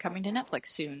 things were coming to Netflix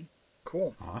soon.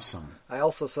 Cool. Awesome. I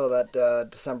also saw that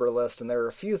December list, and there were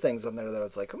a few things on there that I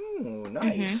was like, ooh,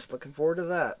 nice. Mm-hmm. Looking forward to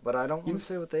that. But I don't want to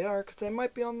say what they are because they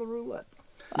might be on the roulette.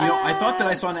 I thought that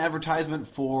I saw an advertisement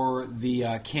for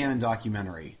the Cannon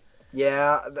documentary.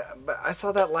 Yeah, but I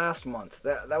saw that last month.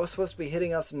 That was supposed to be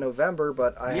hitting us in November,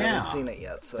 but I haven't seen it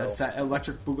yet. So that's that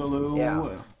Electric Boogaloo.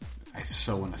 Yeah. I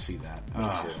so want to see that.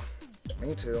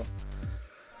 Me too.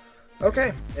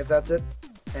 Okay, if that's it.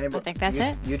 I think that's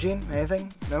it. Eugene, anything?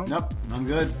 No? Nope, I'm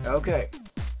good. Okay.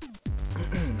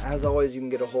 As always, you can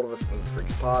get a hold of us at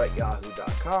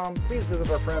smoothfreakspod@yahoo.com. Please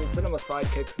visit our friends Cinema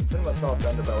Sidekicks and Cinema Soft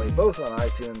Underbelly, both on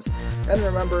iTunes. And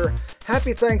remember,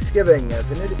 happy Thanksgiving.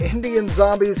 If Indian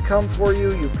zombies come for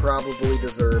you, you probably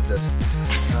deserved it.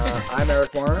 I'm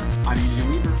Eric Warner. I'm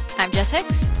Eugene Weaver. I'm Jess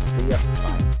Hicks. See ya.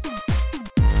 Bye.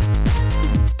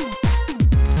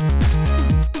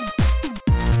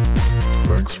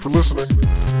 Thanks for listening.